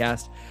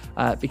podcast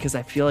because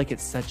I feel like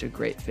it's such a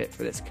great fit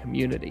for this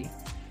community.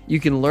 You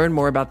can learn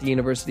more about the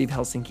University of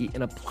Helsinki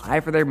and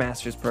apply for their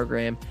master's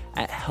program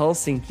at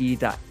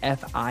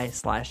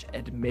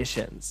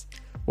helsinki.fi/admissions.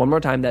 One more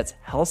time, that's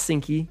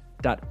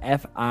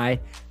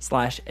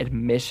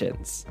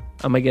helsinki.fi/admissions.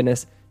 Oh my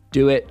goodness,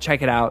 do it.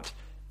 Check it out.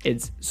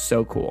 It's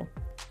so cool.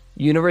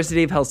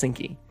 University of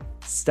Helsinki.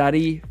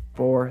 Study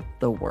for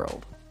the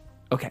world.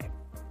 Okay,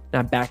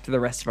 now back to the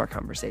rest of our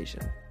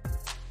conversation.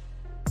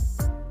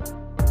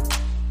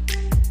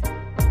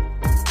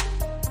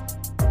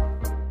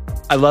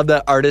 I love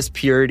that artist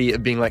purity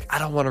of being like, I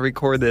don't want to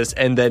record this.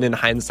 And then in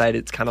hindsight,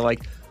 it's kind of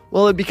like,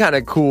 well, it'd be kind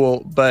of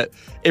cool, but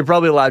it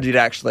probably allowed you to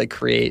actually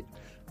create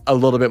a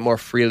little bit more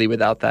freely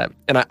without that.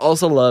 And I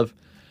also love,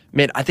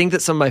 man, I think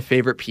that some of my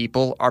favorite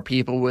people are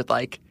people with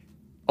like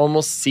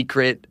almost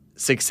secret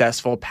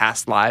successful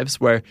past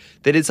lives where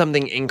they did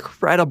something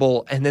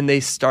incredible and then they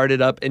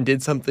started up and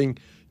did something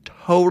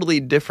totally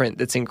different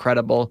that's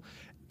incredible.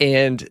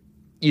 And,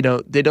 you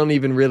know, they don't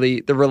even really,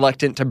 they're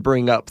reluctant to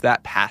bring up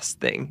that past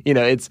thing. You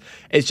know, it's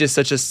just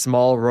such a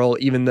small role,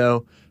 even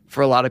though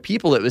for a lot of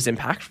people it was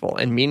impactful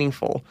and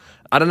meaningful.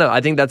 I don't know.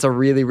 I think that's a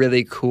really,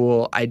 really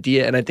cool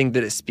idea. And I think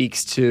that it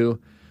speaks to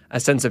a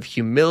sense of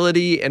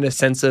humility and a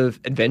sense of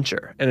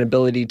adventure and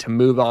ability to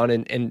move on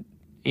and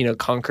you know,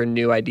 conquer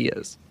new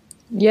ideas.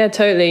 Yeah,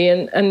 totally.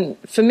 And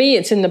for me,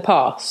 it's in the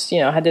past. You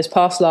know, I had this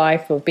past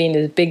life of being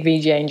a big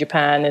VJ in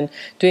Japan and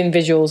doing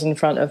visuals in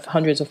front of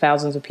hundreds of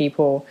thousands of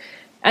people.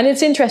 And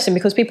it's interesting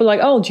because people are like,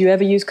 oh, do you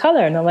ever use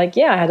color? And I'm like,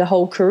 yeah, I had a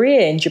whole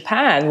career in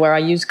Japan where I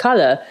used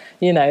color,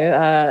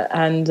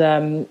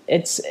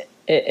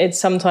 it's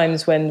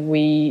sometimes when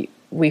we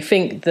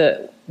think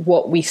that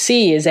what we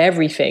see is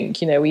everything.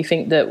 We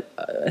think that,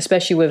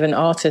 especially with an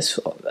artist's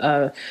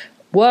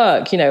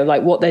work,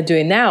 like what they're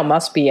doing now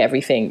must be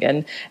everything.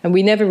 And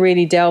we never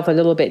really delve a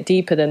little bit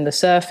deeper than the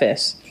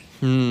surface.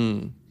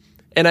 And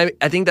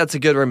I think that's a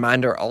good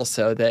reminder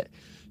also that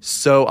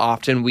so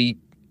often we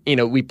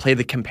play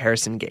the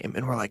comparison game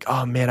and we're like,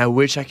 oh man, I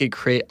wish I could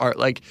create art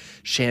like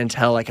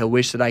Chantel. Like I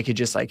wish that I could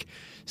just like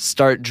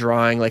start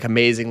drawing like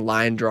amazing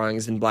line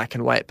drawings in black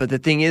and white. But the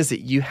thing is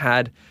that you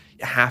had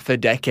half a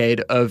decade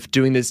of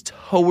doing this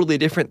totally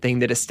different thing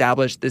that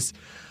established this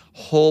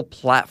whole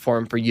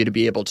platform for you to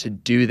be able to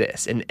do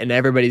this. And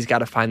everybody's got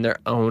to find their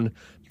own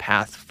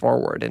path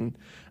forward. And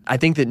I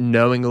think that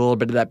knowing a little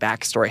bit of that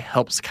backstory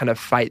helps kind of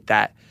fight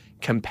that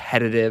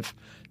competitive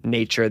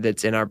nature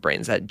that's in our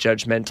brains, that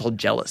judgmental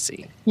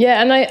jealousy.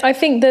 Yeah, and I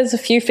think there's a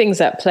few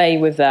things at play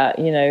with that,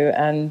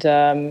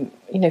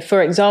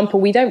 for example,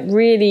 we don't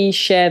really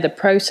share the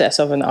process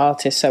of an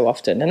artist so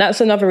often. And that's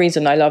another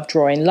reason I love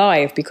drawing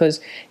live, because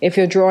if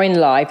you're drawing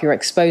live, you're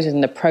exposing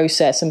the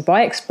process. And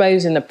by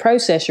exposing the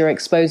process, you're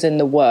exposing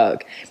the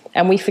work.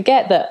 And we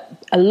forget that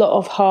a lot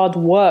of hard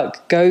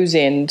work goes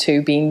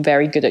into being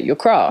very good at your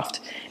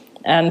craft.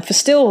 And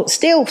still,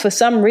 for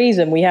some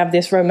reason, we have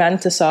this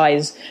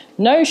romanticized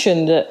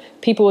notion that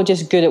people are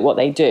just good at what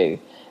they do.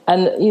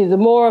 And the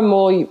more and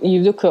more you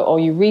look at or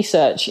you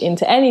research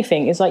into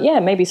anything, it's like, yeah,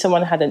 maybe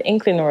someone had an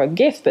inkling or a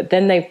gift, but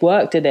then they've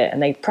worked at it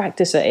and they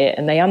practiced at it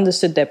and they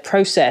understood their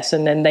process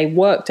and then they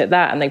worked at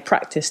that and they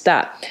practiced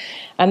that.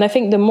 And I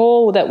think the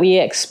more that we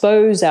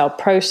expose our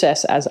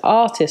process as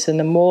artists and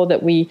the more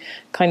that we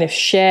kind of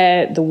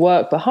share the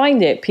work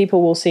behind it,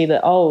 people will see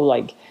that, oh,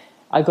 like,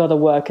 I got to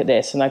work at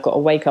this and I've got to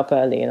wake up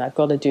early and I've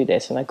got to do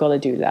this and I've got to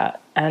do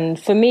that. And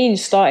for me,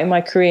 starting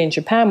my career in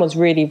Japan was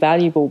really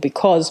valuable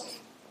because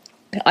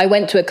I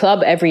went to a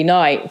club every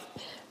night,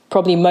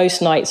 probably most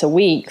nights a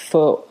week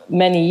for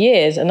many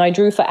years, and I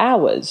drew for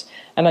hours.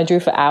 And I drew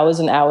for hours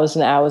and hours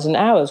and hours and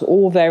hours,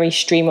 all very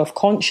stream of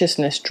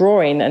consciousness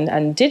drawing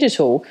and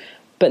digital.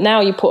 But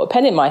now you put a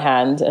pen in my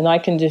hand and I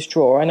can just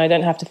draw and I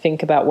don't have to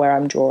think about where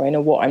I'm drawing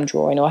or what I'm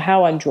drawing or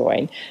how I'm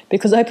drawing,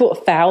 because I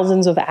put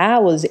thousands of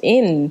hours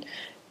in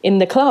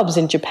the clubs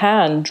in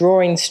Japan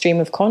drawing stream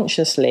of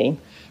consciously.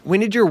 When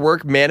did your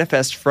work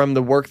manifest from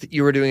the work that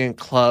you were doing in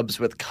clubs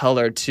with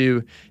color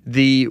to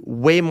the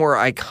way more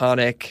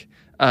iconic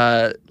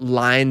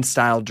line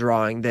style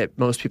drawing that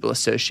most people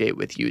associate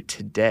with you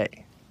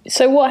today?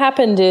 So what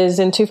happened is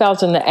in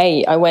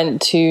 2008, I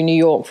went to New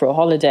York for a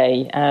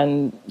holiday.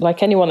 And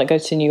like anyone that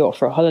goes to New York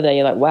for a holiday,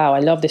 you're like, wow, I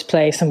love this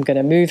place. I'm going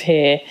to move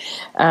here.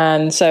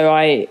 And so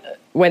I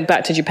went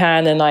back to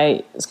Japan and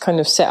I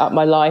kind of set up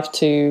my life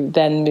to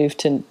then move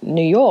to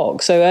New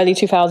York. So early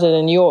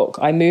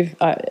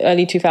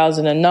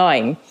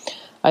 2009,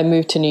 I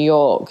moved to New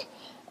York.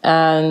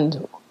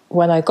 And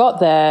when I got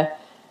there,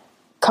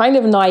 kind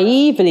of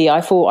naively, I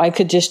thought I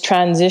could just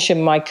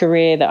transition my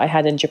career that I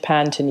had in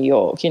Japan to New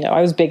York. I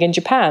was big in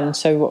Japan,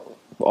 so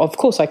of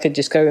course I could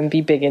just go and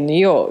be big in New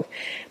York.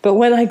 But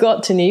when I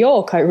got to New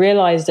York, I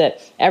realized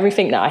that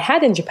everything that I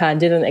had in Japan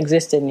didn't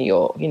exist in New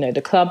York.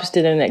 The clubs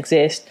didn't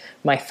exist,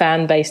 my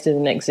fan base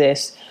didn't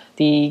exist,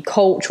 the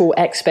cultural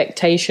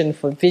expectation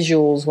for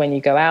visuals when you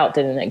go out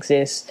didn't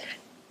exist,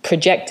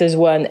 projectors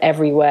weren't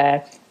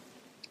everywhere.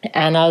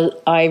 And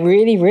I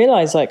really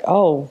realized, like,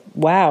 oh,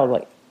 wow,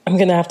 like, I'm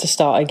going to have to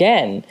start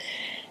again.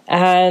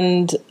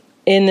 And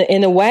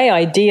in a way,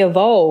 I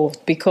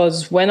de-evolved,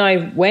 because when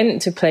I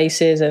went to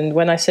places and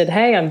when I said,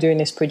 hey, I'm doing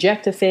this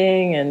projector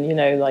thing, and,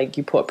 like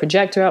you put a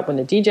projector up when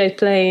the DJ's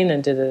playing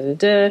and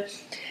da-da-da-da.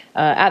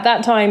 At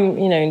that time,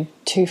 in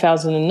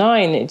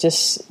 2009, it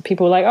just,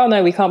 people were like, oh,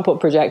 no, we can't put a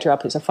projector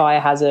up. It's a fire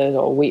hazard,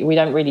 or we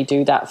don't really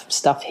do that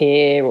stuff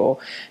here. Or,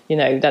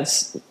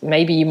 that's,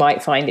 maybe you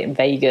might find it in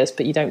Vegas,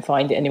 but you don't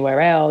find it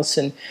anywhere else.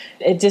 And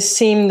it just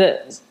seemed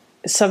that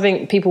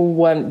something people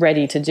weren't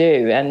ready to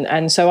do.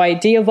 And so I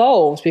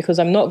de-evolved, because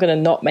I'm not going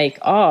to not make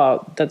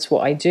art. That's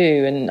what I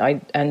do.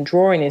 And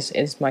drawing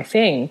is my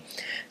thing.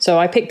 So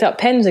I picked up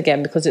pens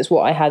again because it's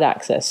what I had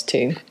access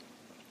to.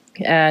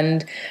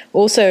 And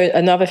also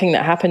another thing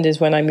that happened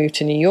is when I moved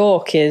to New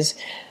York is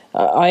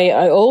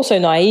I also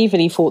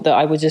naively thought that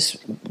I would just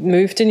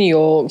move to New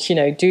York,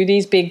 do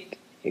these big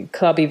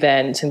club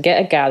events and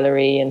get a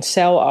gallery and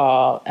sell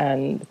art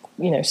and,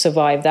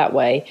 survive that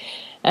way.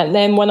 And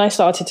then when I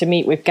started to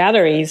meet with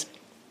galleries,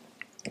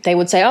 they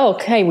would say, oh,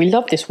 okay, we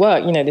love this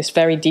work, this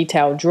very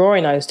detailed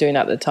drawing I was doing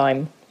at the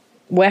time.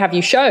 Where have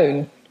you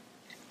shown?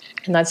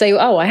 And I'd say,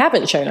 oh, I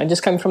haven't shown. I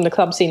just come from the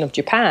club scene of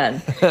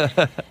Japan.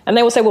 And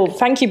they will say, well,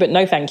 thank you, but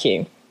no thank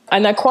you.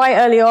 And I quite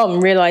early on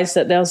realized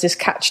that there was this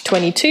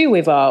catch-22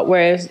 with art,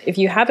 whereas if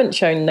you haven't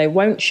shown, they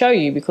won't show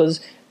you, because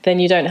then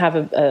you don't have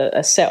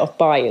a set of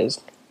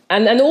buyers.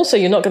 And also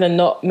you're not going to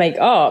not make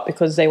art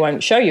because they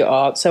won't show you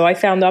art. So I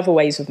found other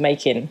ways of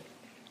making.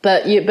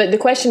 But the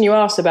question you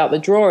asked about the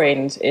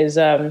drawings is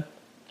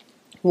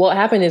what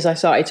happened is I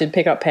started to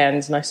pick up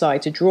pens and I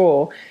started to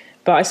draw.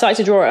 But I started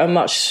to draw at a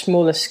much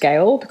smaller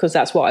scale because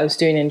that's what I was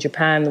doing in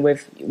Japan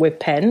with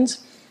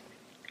pens.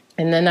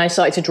 And then I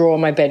started to draw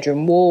on my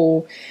bedroom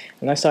wall,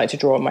 and I started to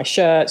draw on my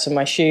shirts and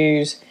my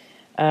shoes.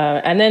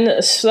 And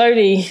then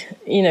slowly,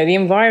 the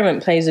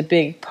environment plays a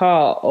big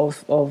part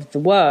of the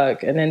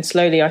work. And then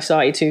slowly I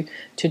started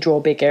to draw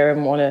bigger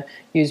and want to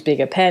use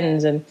bigger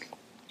pens. And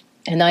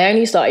I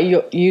only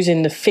started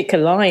using the thicker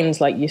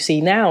lines like you see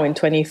now in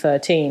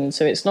 2013.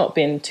 So it's not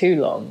been too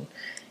long.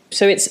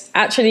 So it's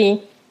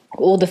actually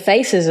all the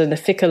faces and the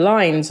thicker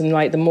lines and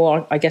like the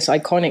more, I guess,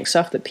 iconic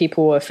stuff that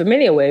people are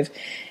familiar with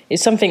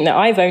is something that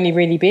I've only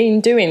really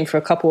been doing for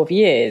a couple of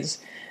years.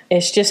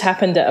 It's just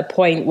happened at a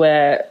point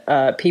where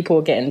people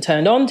are getting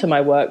turned on to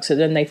my work, so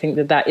then they think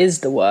that is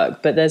the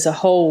work. But there's a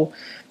whole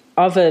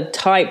other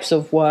types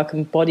of work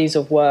and bodies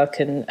of work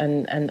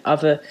and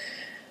other,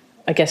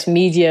 I guess,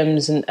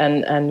 mediums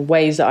and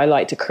ways that I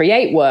like to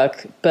create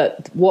work.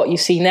 But what you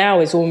see now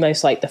is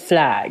almost like the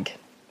flag.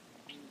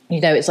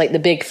 It's like the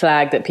big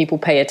flag that people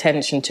pay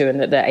attention to and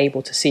that they're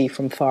able to see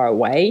from far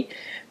away.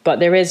 But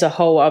there is a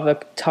whole other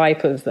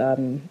type of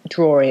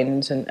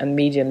drawings and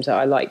mediums that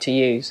I like to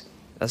use.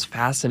 That's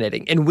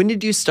fascinating. And when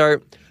did you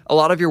start? A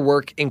lot of your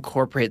work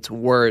incorporates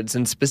words,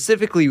 and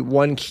specifically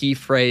one key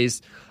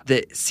phrase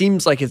that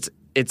seems like it's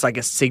like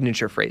a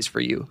signature phrase for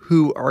you.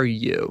 Who are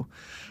you?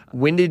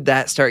 When did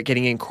that start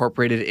getting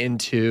incorporated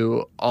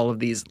into all of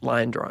these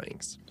line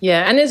drawings?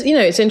 Yeah, and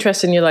it's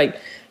interesting. You're like,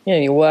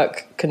 your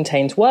work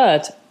contains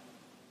words,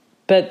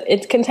 but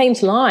it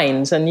contains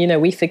lines, and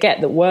we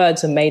forget that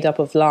words are made up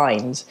of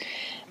lines,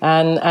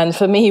 and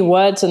for me,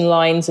 words and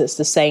lines, it's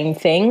the same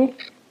thing.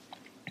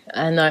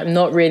 And I'm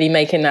not really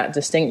making that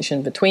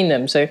distinction between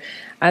them. So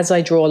as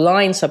I draw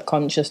lines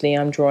subconsciously,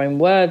 I'm drawing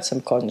words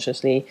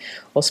subconsciously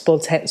or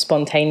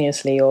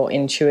spontaneously or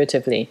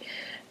intuitively.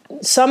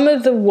 Some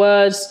of the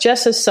words,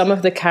 just as some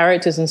of the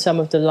characters and some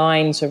of the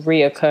lines are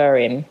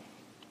reoccurring,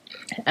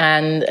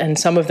 and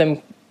some of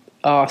them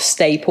are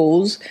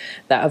staples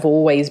that have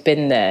always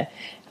been there.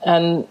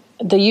 And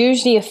they're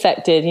usually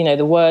affected,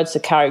 the words, the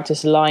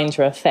characters, the lines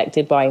are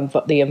affected by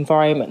the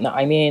environment that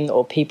I'm in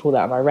or people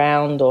that I'm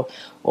around or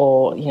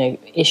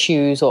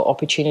issues or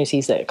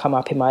opportunities that come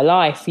up in my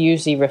life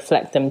usually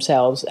reflect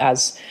themselves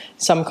as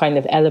some kind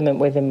of element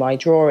within my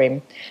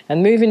drawing.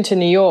 And moving to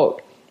New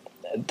York,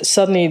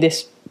 suddenly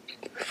this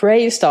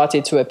phrase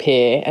started to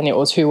appear, and it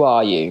was, who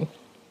are you?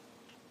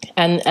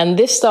 And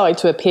this started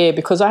to appear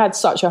because I had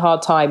such a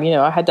hard time.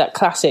 I had that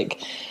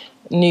classic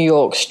New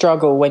York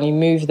struggle when you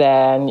move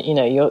there, and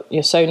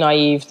you're so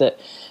naive that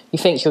you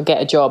think you'll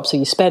get a job, so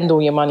you spend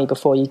all your money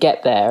before you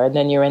get there, and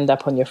then you end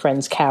up on your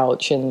friend's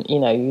couch, and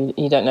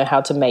you don't know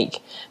how to make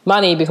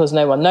money because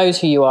no one knows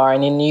who you are.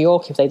 And in New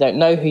York, if they don't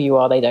know who you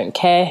are, they don't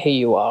care who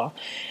you are,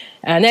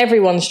 and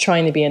everyone's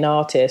trying to be an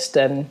artist,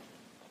 and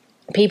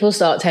people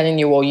start telling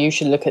you, well, you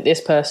should look at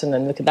this person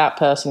and look at that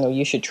person, or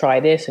you should try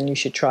this and you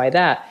should try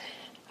that,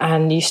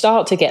 and you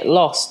start to get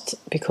lost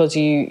because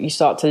you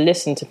start to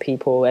listen to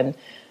people. And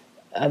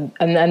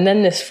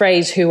then this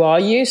phrase, who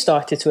are you,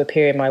 started to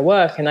appear in my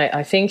work. And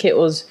I think it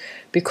was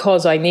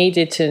because I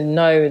needed to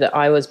know that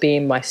I was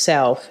being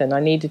myself, and I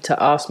needed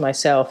to ask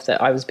myself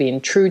that I was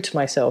being true to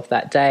myself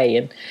that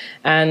day.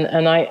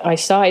 And I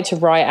started to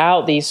write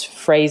out these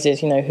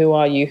phrases, who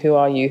are you, who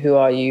are you, who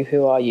are you,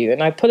 who are you?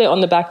 And I put it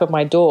on the back of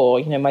my door,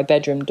 my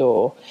bedroom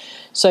door.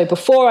 So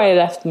before I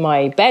left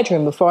my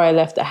bedroom, before I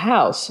left the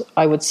house,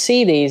 I would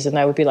see these and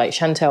I would be like,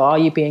 Chantel, are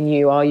you being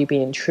you? Are you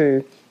being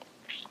true?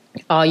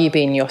 Are you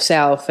being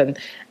yourself? And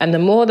the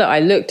more that I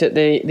looked at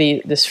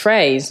this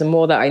phrase, the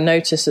more that I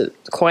noticed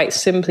that quite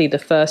simply the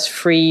first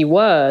three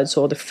words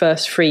or the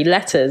first three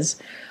letters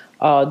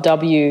are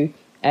W-A-Y.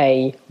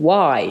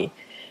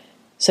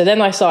 So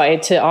then I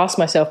started to ask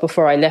myself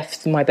before I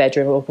left my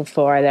bedroom or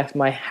before I left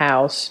my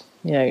house,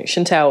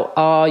 Chantel,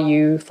 are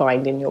you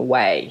finding your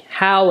way?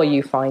 How are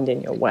you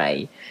finding your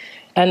way?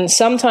 And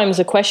sometimes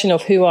the question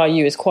of who are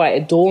you is quite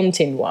a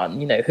daunting one.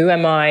 Who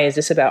am I? Is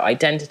this about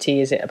identity?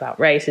 Is it about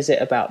race? Is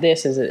it about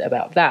this? Is it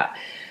about that?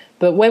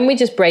 But when we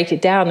just break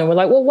it down and we're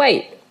like, well,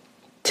 wait,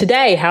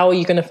 today, how are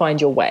you going to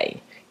find your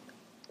way?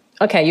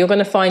 Okay, you're going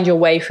to find your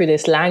way through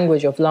this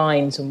language of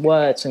lines and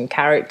words and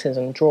characters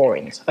and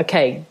drawings.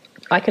 Okay,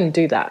 I can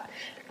do that.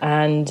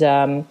 And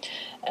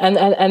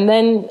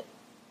then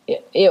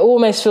it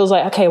almost feels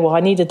like, okay, well, I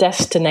need a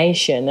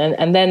destination.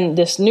 And then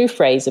this new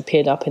phrase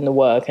appeared up in the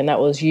work, and that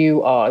was,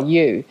 you are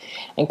you.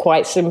 And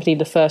quite simply,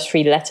 the first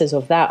three letters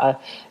of that are,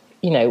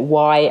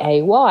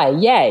 Y-A-Y,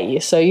 yay.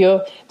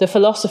 So the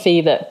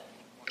philosophy that,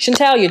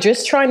 Chantel, you're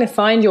just trying to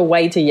find your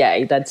way to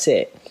yay, that's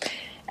it.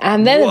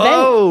 And then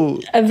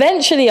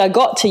eventually I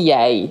got to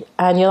yay,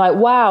 and you're like,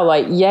 wow,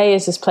 like yay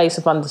is this place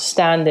of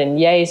understanding.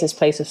 Yay is this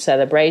place of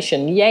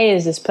celebration. Yay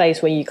is this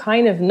place where you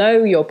kind of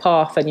know your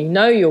path and you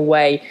know your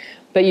way,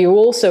 but you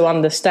also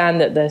understand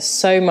that there's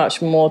so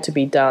much more to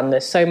be done.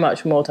 There's so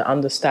much more to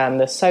understand.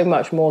 There's so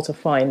much more to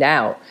find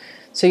out.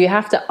 So you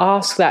have to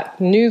ask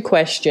that new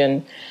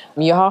question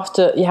You have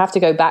to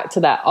go back to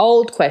that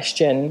old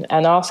question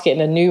and ask it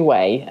in a new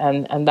way.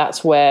 And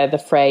that's where the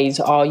phrase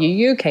 "Are you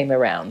you" came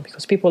around,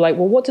 because people are like,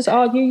 well, what does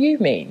 "Are you you"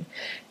 mean?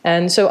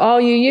 And so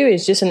 "Are you you"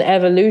 is just an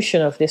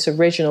evolution of this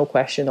original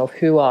question of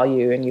who are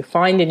you, and you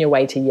finding your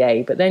way to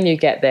yay, but then you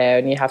get there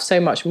and you have so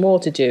much more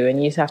to do,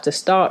 and you have to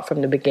start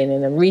from the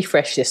beginning and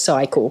refresh this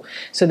cycle.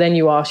 So then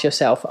you ask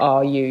yourself,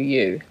 are you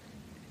you?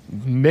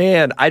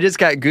 Man, I just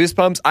got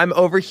goosebumps. I'm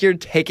over here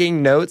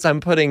taking notes. I'm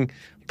putting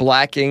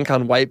black ink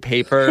on white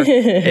paper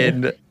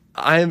and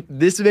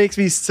this makes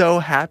me so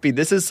happy.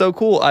 This is so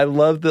cool. I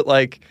love that,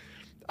 like,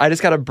 I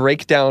just got a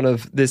breakdown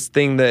of this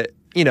thing that,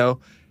 you know,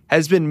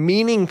 has been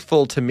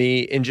meaningful to me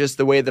in just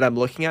the way that I'm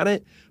looking at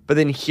it, but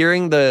then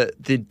hearing the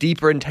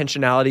deeper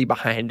intentionality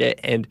behind it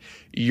and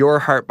your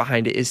heart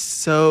behind it is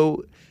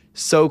so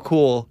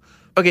cool.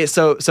 Okay,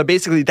 so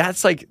basically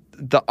that's like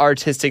the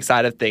artistic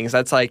side of things.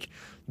 That's like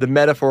the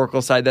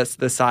metaphorical side. That's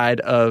the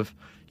side of,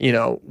 you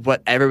know,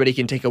 what everybody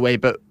can take away.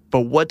 But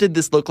what did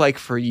this look like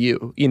for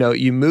you? You know,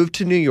 you moved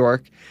to New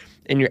York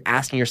and you're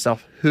asking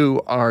yourself,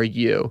 who are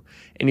you?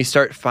 And you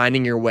start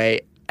finding your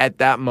way. At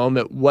that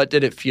moment, what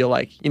did it feel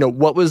like? You know,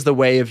 what was the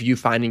way of you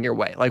finding your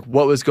way? Like,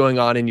 what was going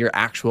on in your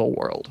actual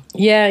world?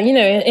 Yeah, you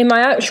know, in my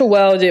actual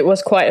world, it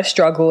was quite a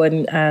struggle.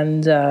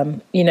 And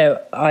you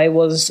know, I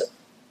was,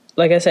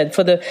 like I said,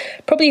 for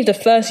probably the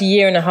first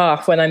year and a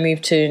half when I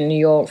moved to New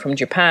York from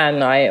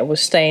Japan, I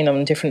was staying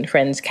on different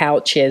friends'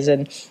 couches.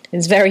 And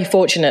it's very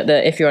fortunate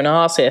that if you're an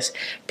artist,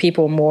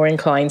 people are more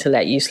inclined to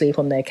let you sleep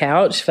on their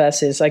couch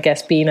versus, I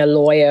guess, being a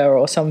lawyer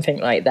or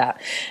something like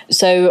that.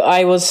 So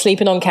I was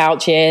sleeping on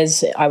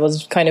couches. I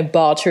was kind of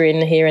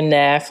bartering here and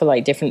there for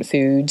like different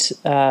foods,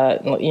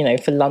 you know,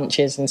 for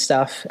lunches and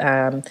stuff.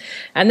 And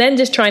then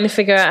just trying to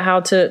figure out how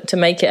to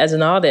make it as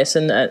an artist.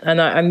 And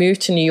I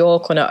moved to New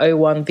York on an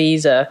O1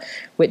 visa,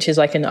 which is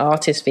like an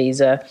artist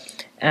visa.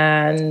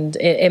 And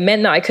it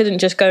meant that I couldn't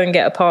just go and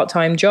get a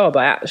part-time job.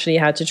 I actually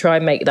had to try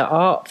and make the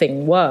art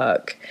thing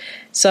work.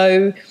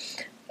 So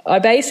I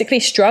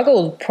basically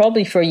struggled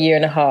probably for a year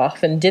and a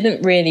half and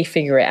didn't really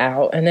figure it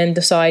out, and then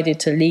decided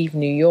to leave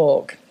New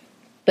York.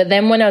 But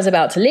then when I was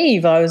about to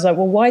leave, I was like,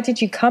 well, why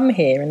did you come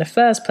here in the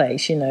first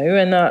place, you know?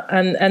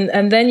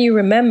 And then you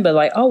remember,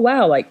 like, oh,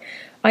 wow, like,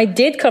 I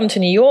did come to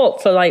New York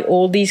for like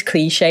all these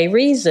cliche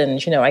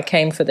reasons. You know, I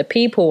came for the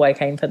people, I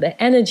came for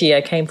the energy,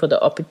 I came for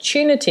the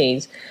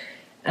opportunities.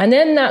 And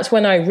then that's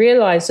when I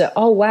realized that,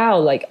 oh, wow,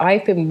 like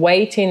I've been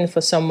waiting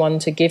for someone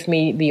to give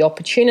me the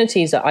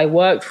opportunities that I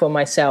worked for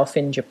myself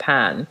in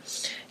Japan.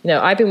 You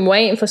know, I've been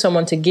waiting for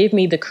someone to give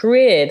me the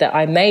career that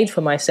I made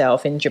for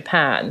myself in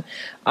Japan.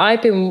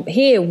 I've been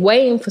here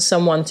waiting for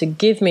someone to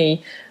give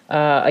me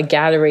a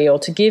gallery, or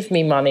to give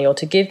me money, or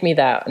to give me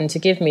that, and to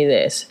give me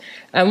this.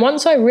 And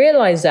once I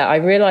realized that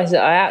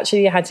I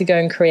actually had to go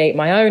and create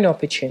my own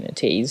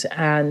opportunities.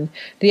 And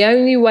the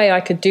only way I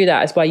could do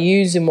that is by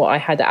using what I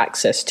had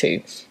access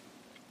to.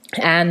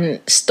 And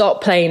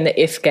stop playing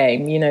the if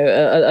game. You know,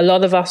 a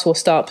lot of us will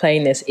start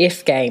playing this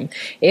if game.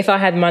 If I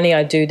had money,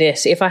 I'd do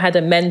this. If I had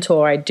a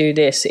mentor, I'd do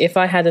this. If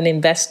I had an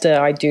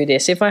investor, I'd do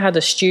this. If I had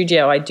a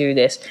studio, I'd do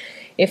this.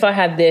 If I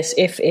had this,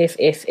 if.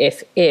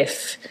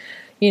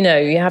 You know,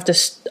 you had to,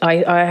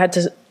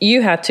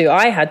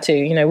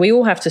 you know, we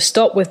all have to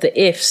stop with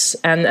the ifs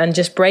and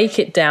just break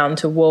it down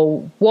to,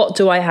 well, what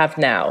do I have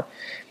now?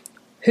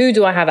 Who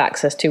do I have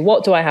access to?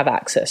 What do I have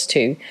access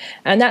to?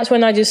 And that's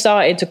when I just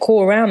started to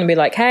call around and be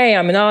like, hey,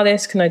 I'm an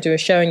artist. Can I do a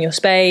show in your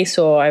space?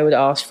 Or I would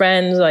ask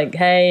friends like,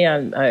 hey,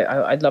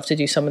 I'd love to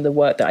do some of the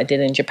work that I did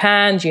in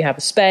Japan. Do you have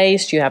a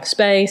space? Do you have a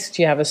space?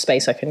 Do you have a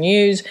space I can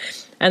use?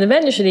 And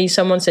eventually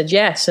someone said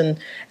yes. And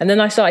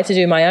then I started to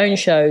do my own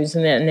shows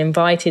and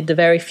invited the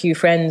very few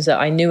friends that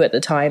I knew at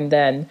the time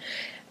then.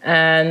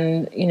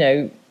 And, you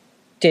know,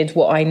 did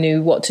what I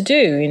knew what to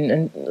do,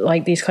 and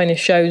like these kind of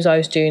shows I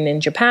was doing in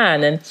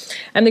Japan.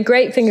 And the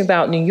great thing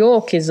about New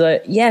York is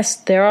that, yes,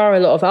 there are a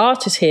lot of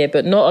artists here,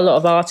 but not a lot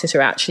of artists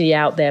are actually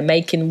out there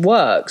making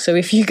work. So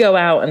if you go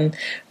out and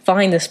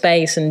find a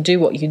space and do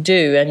what you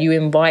do and you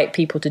invite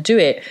people to do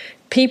it,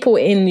 people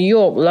in New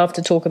York love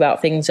to talk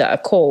about things that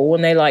are cool,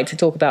 and they like to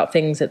talk about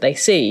things that they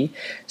see.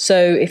 So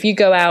if you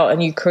go out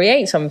and you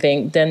create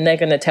something, then they're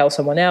going to tell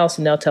someone else,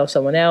 and they'll tell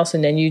someone else,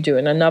 and then you do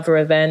another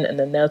event, and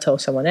then they'll tell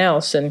someone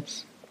else. And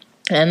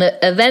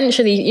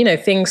eventually, you know,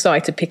 things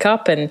started to pick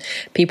up, and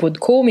people would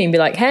call me and be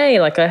like,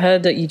 hey, like I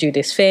heard that you do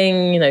this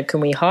thing, you know,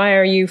 can we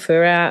hire you for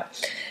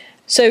that?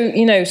 So,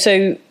 you know,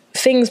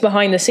 things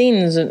behind the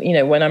scenes, you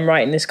know, when I'm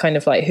writing this kind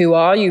of like, who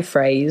are you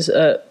phrase,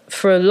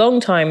 for a long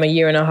time, a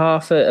year and a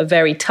half, are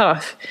very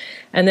tough.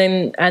 And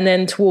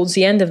then towards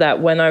the end of that,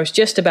 when I was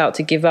just about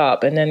to give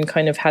up and then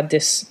kind of had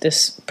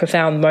this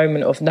profound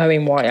moment of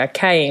knowing why I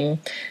came,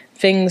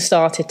 things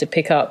started to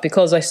pick up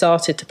because I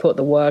started to put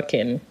the work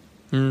in.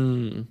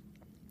 Mm.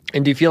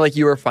 And do you feel like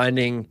you were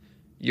finding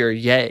your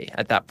yay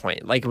at that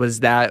point? Like, was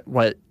that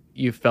what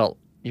you felt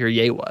your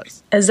yay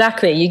was?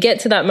 Exactly. You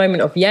get to that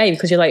moment of yay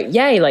because you're like,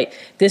 yay, like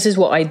this is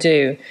what I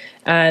do.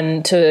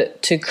 And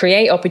to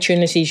create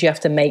opportunities, you have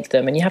to make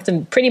them, and you have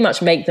to pretty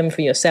much make them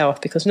for yourself,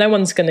 because no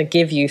one's going to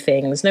give you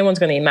things. No one's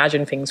going to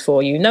imagine things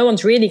for you. No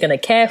one's really going to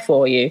care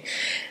for you.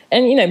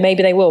 And,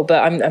 maybe they will,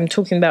 but I'm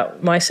talking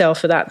about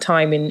myself at that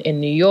time in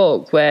New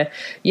York, where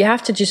you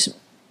have to just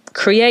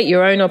create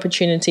your own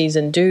opportunities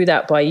and do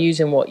that by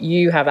using what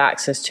you have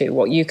access to,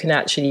 what you can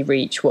actually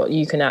reach, what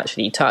you can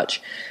actually touch,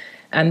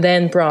 and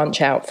then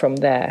branch out from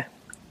there.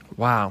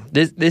 Wow.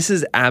 This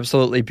is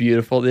absolutely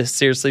beautiful.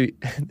 This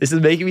is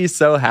making me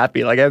so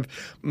happy. Like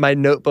my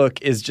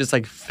notebook is just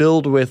like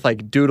filled with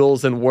like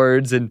doodles and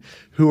words and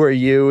who are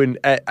you? And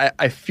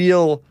I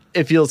feel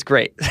it feels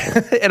great.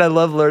 And I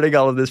love learning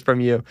all of this from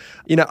you.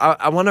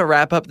 I want to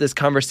wrap up this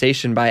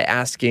conversation by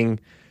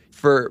asking,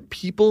 for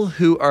people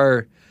who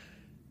are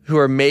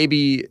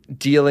maybe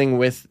dealing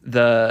with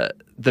the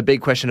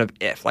big question of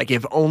if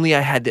only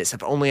I had this,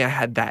 if only I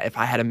had that, if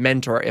I had a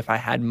mentor, if I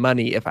had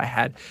money, if I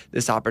had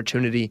this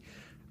opportunity,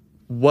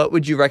 what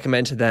would you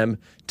recommend to them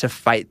to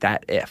fight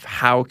that if?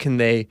 How can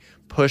they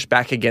push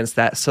back against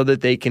that so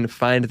that they can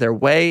find their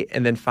way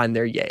and then find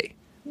their yay?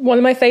 One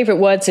of my favorite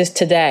words is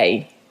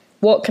today.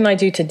 What can I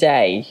do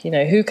today?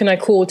 Who can I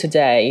call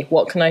today?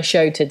 What can I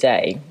show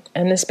today?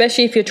 And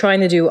especially if you're trying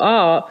to do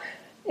art,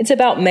 it's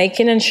about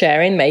making and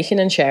sharing, making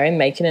and sharing,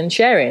 making and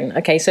sharing.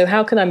 Okay, so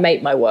how can I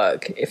make my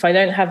work? If I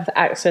don't have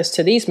access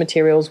to these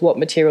materials, what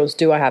materials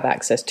do I have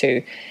access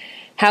to?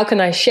 How can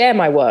I share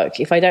my work?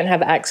 If I don't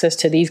have access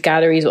to these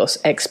galleries or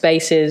X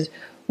spaces,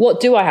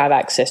 what do I have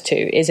access to?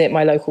 Is it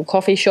my local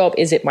coffee shop?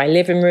 Is it my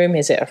living room?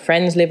 Is it a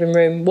friend's living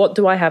room? What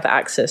do I have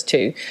access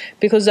to?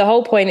 Because the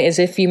whole point is,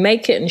 if you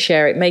make it and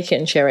share it, make it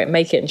and share it,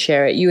 make it and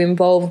share it, you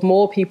involve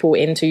more people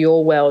into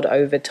your world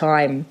over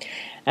time.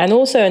 And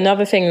also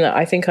another thing that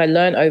I think I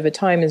learned over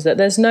time is that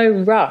there's no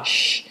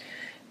rush.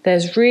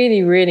 There's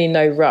really, really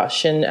no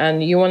rush.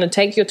 And you want to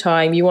take your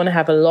time. You want to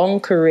have a long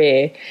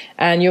career.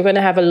 And you're going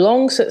to have a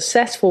long,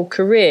 successful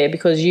career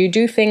because you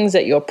do things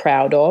that you're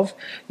proud of.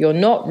 You're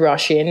not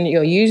rushing.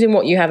 You're using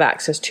what you have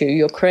access to.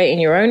 You're creating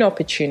your own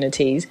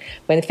opportunities.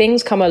 When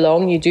things come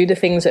along, you do the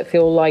things that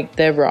feel like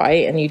they're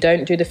right, and you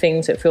don't do the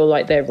things that feel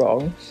like they're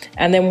wrong.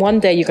 And then one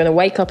day you're going to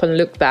wake up and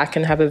look back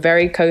and have a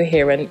very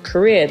coherent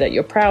career that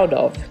you're proud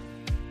of.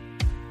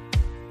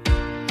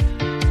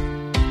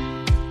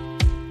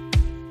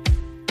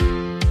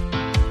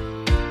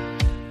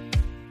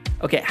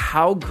 Okay,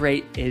 how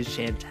great is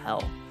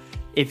Chantel?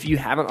 If you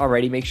haven't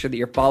already, make sure that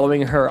you're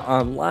following her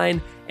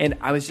online. And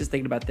I was just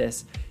thinking about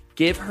this.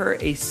 Give her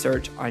a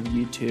search on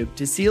YouTube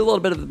to see a little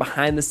bit of the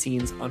behind the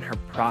scenes on her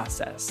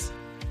process.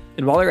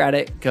 And while you're at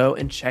it, go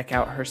and check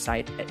out her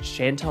site at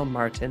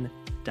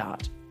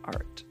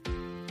chantelmartin.art.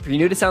 If you're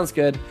new to Sounds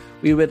Good,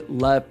 we would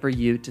love for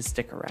you to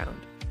stick around.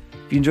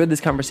 If you enjoyed this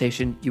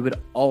conversation, you would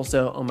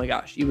also,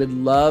 you would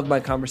love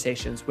my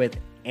conversations with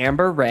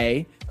Amber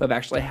Ray, who I've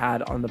actually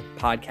had on the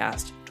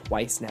podcast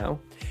twice now,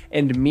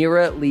 and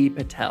Mira Lee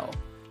Patel.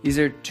 These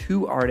are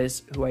two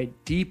artists who I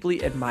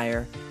deeply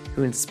admire,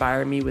 who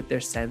inspire me with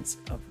their sense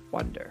of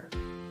wonder.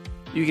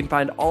 You can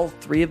find all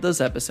 3 of those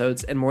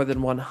episodes and more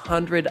than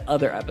 100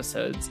 other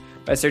episodes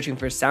by searching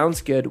for Sounds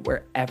Good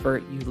wherever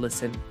you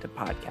listen to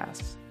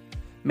podcasts.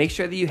 Make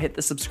sure that you hit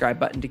the subscribe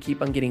button to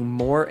keep on getting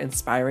more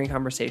inspiring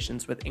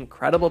conversations with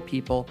incredible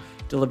people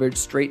delivered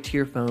straight to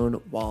your phone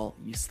while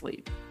you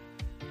sleep.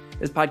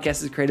 This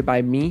podcast is created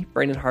by me,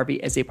 Brandon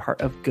Harvey, as a part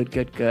of Good,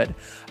 Good, Good,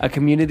 a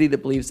community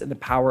that believes in the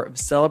power of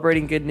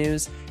celebrating good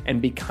news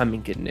and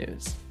becoming good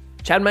news.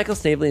 Chad Michael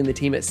Snavely and the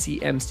team at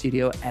CM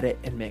Studio edit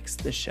and mix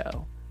the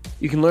show.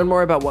 You can learn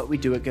more about what we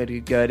do at Good,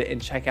 Good, Good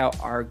and check out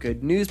our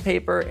Good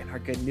newspaper and our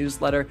Good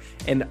newsletter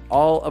and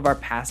all of our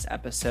past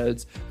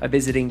episodes by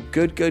visiting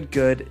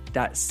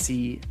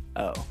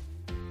goodgoodgood.co.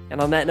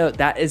 And on that note,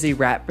 that is a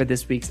wrap for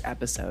this week's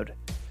episode.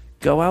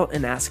 Go out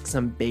and ask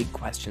some big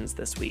questions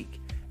this week.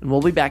 And we'll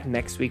be back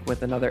next week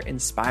with another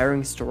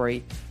inspiring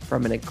story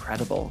from an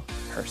incredible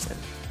person.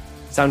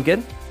 Sound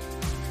good?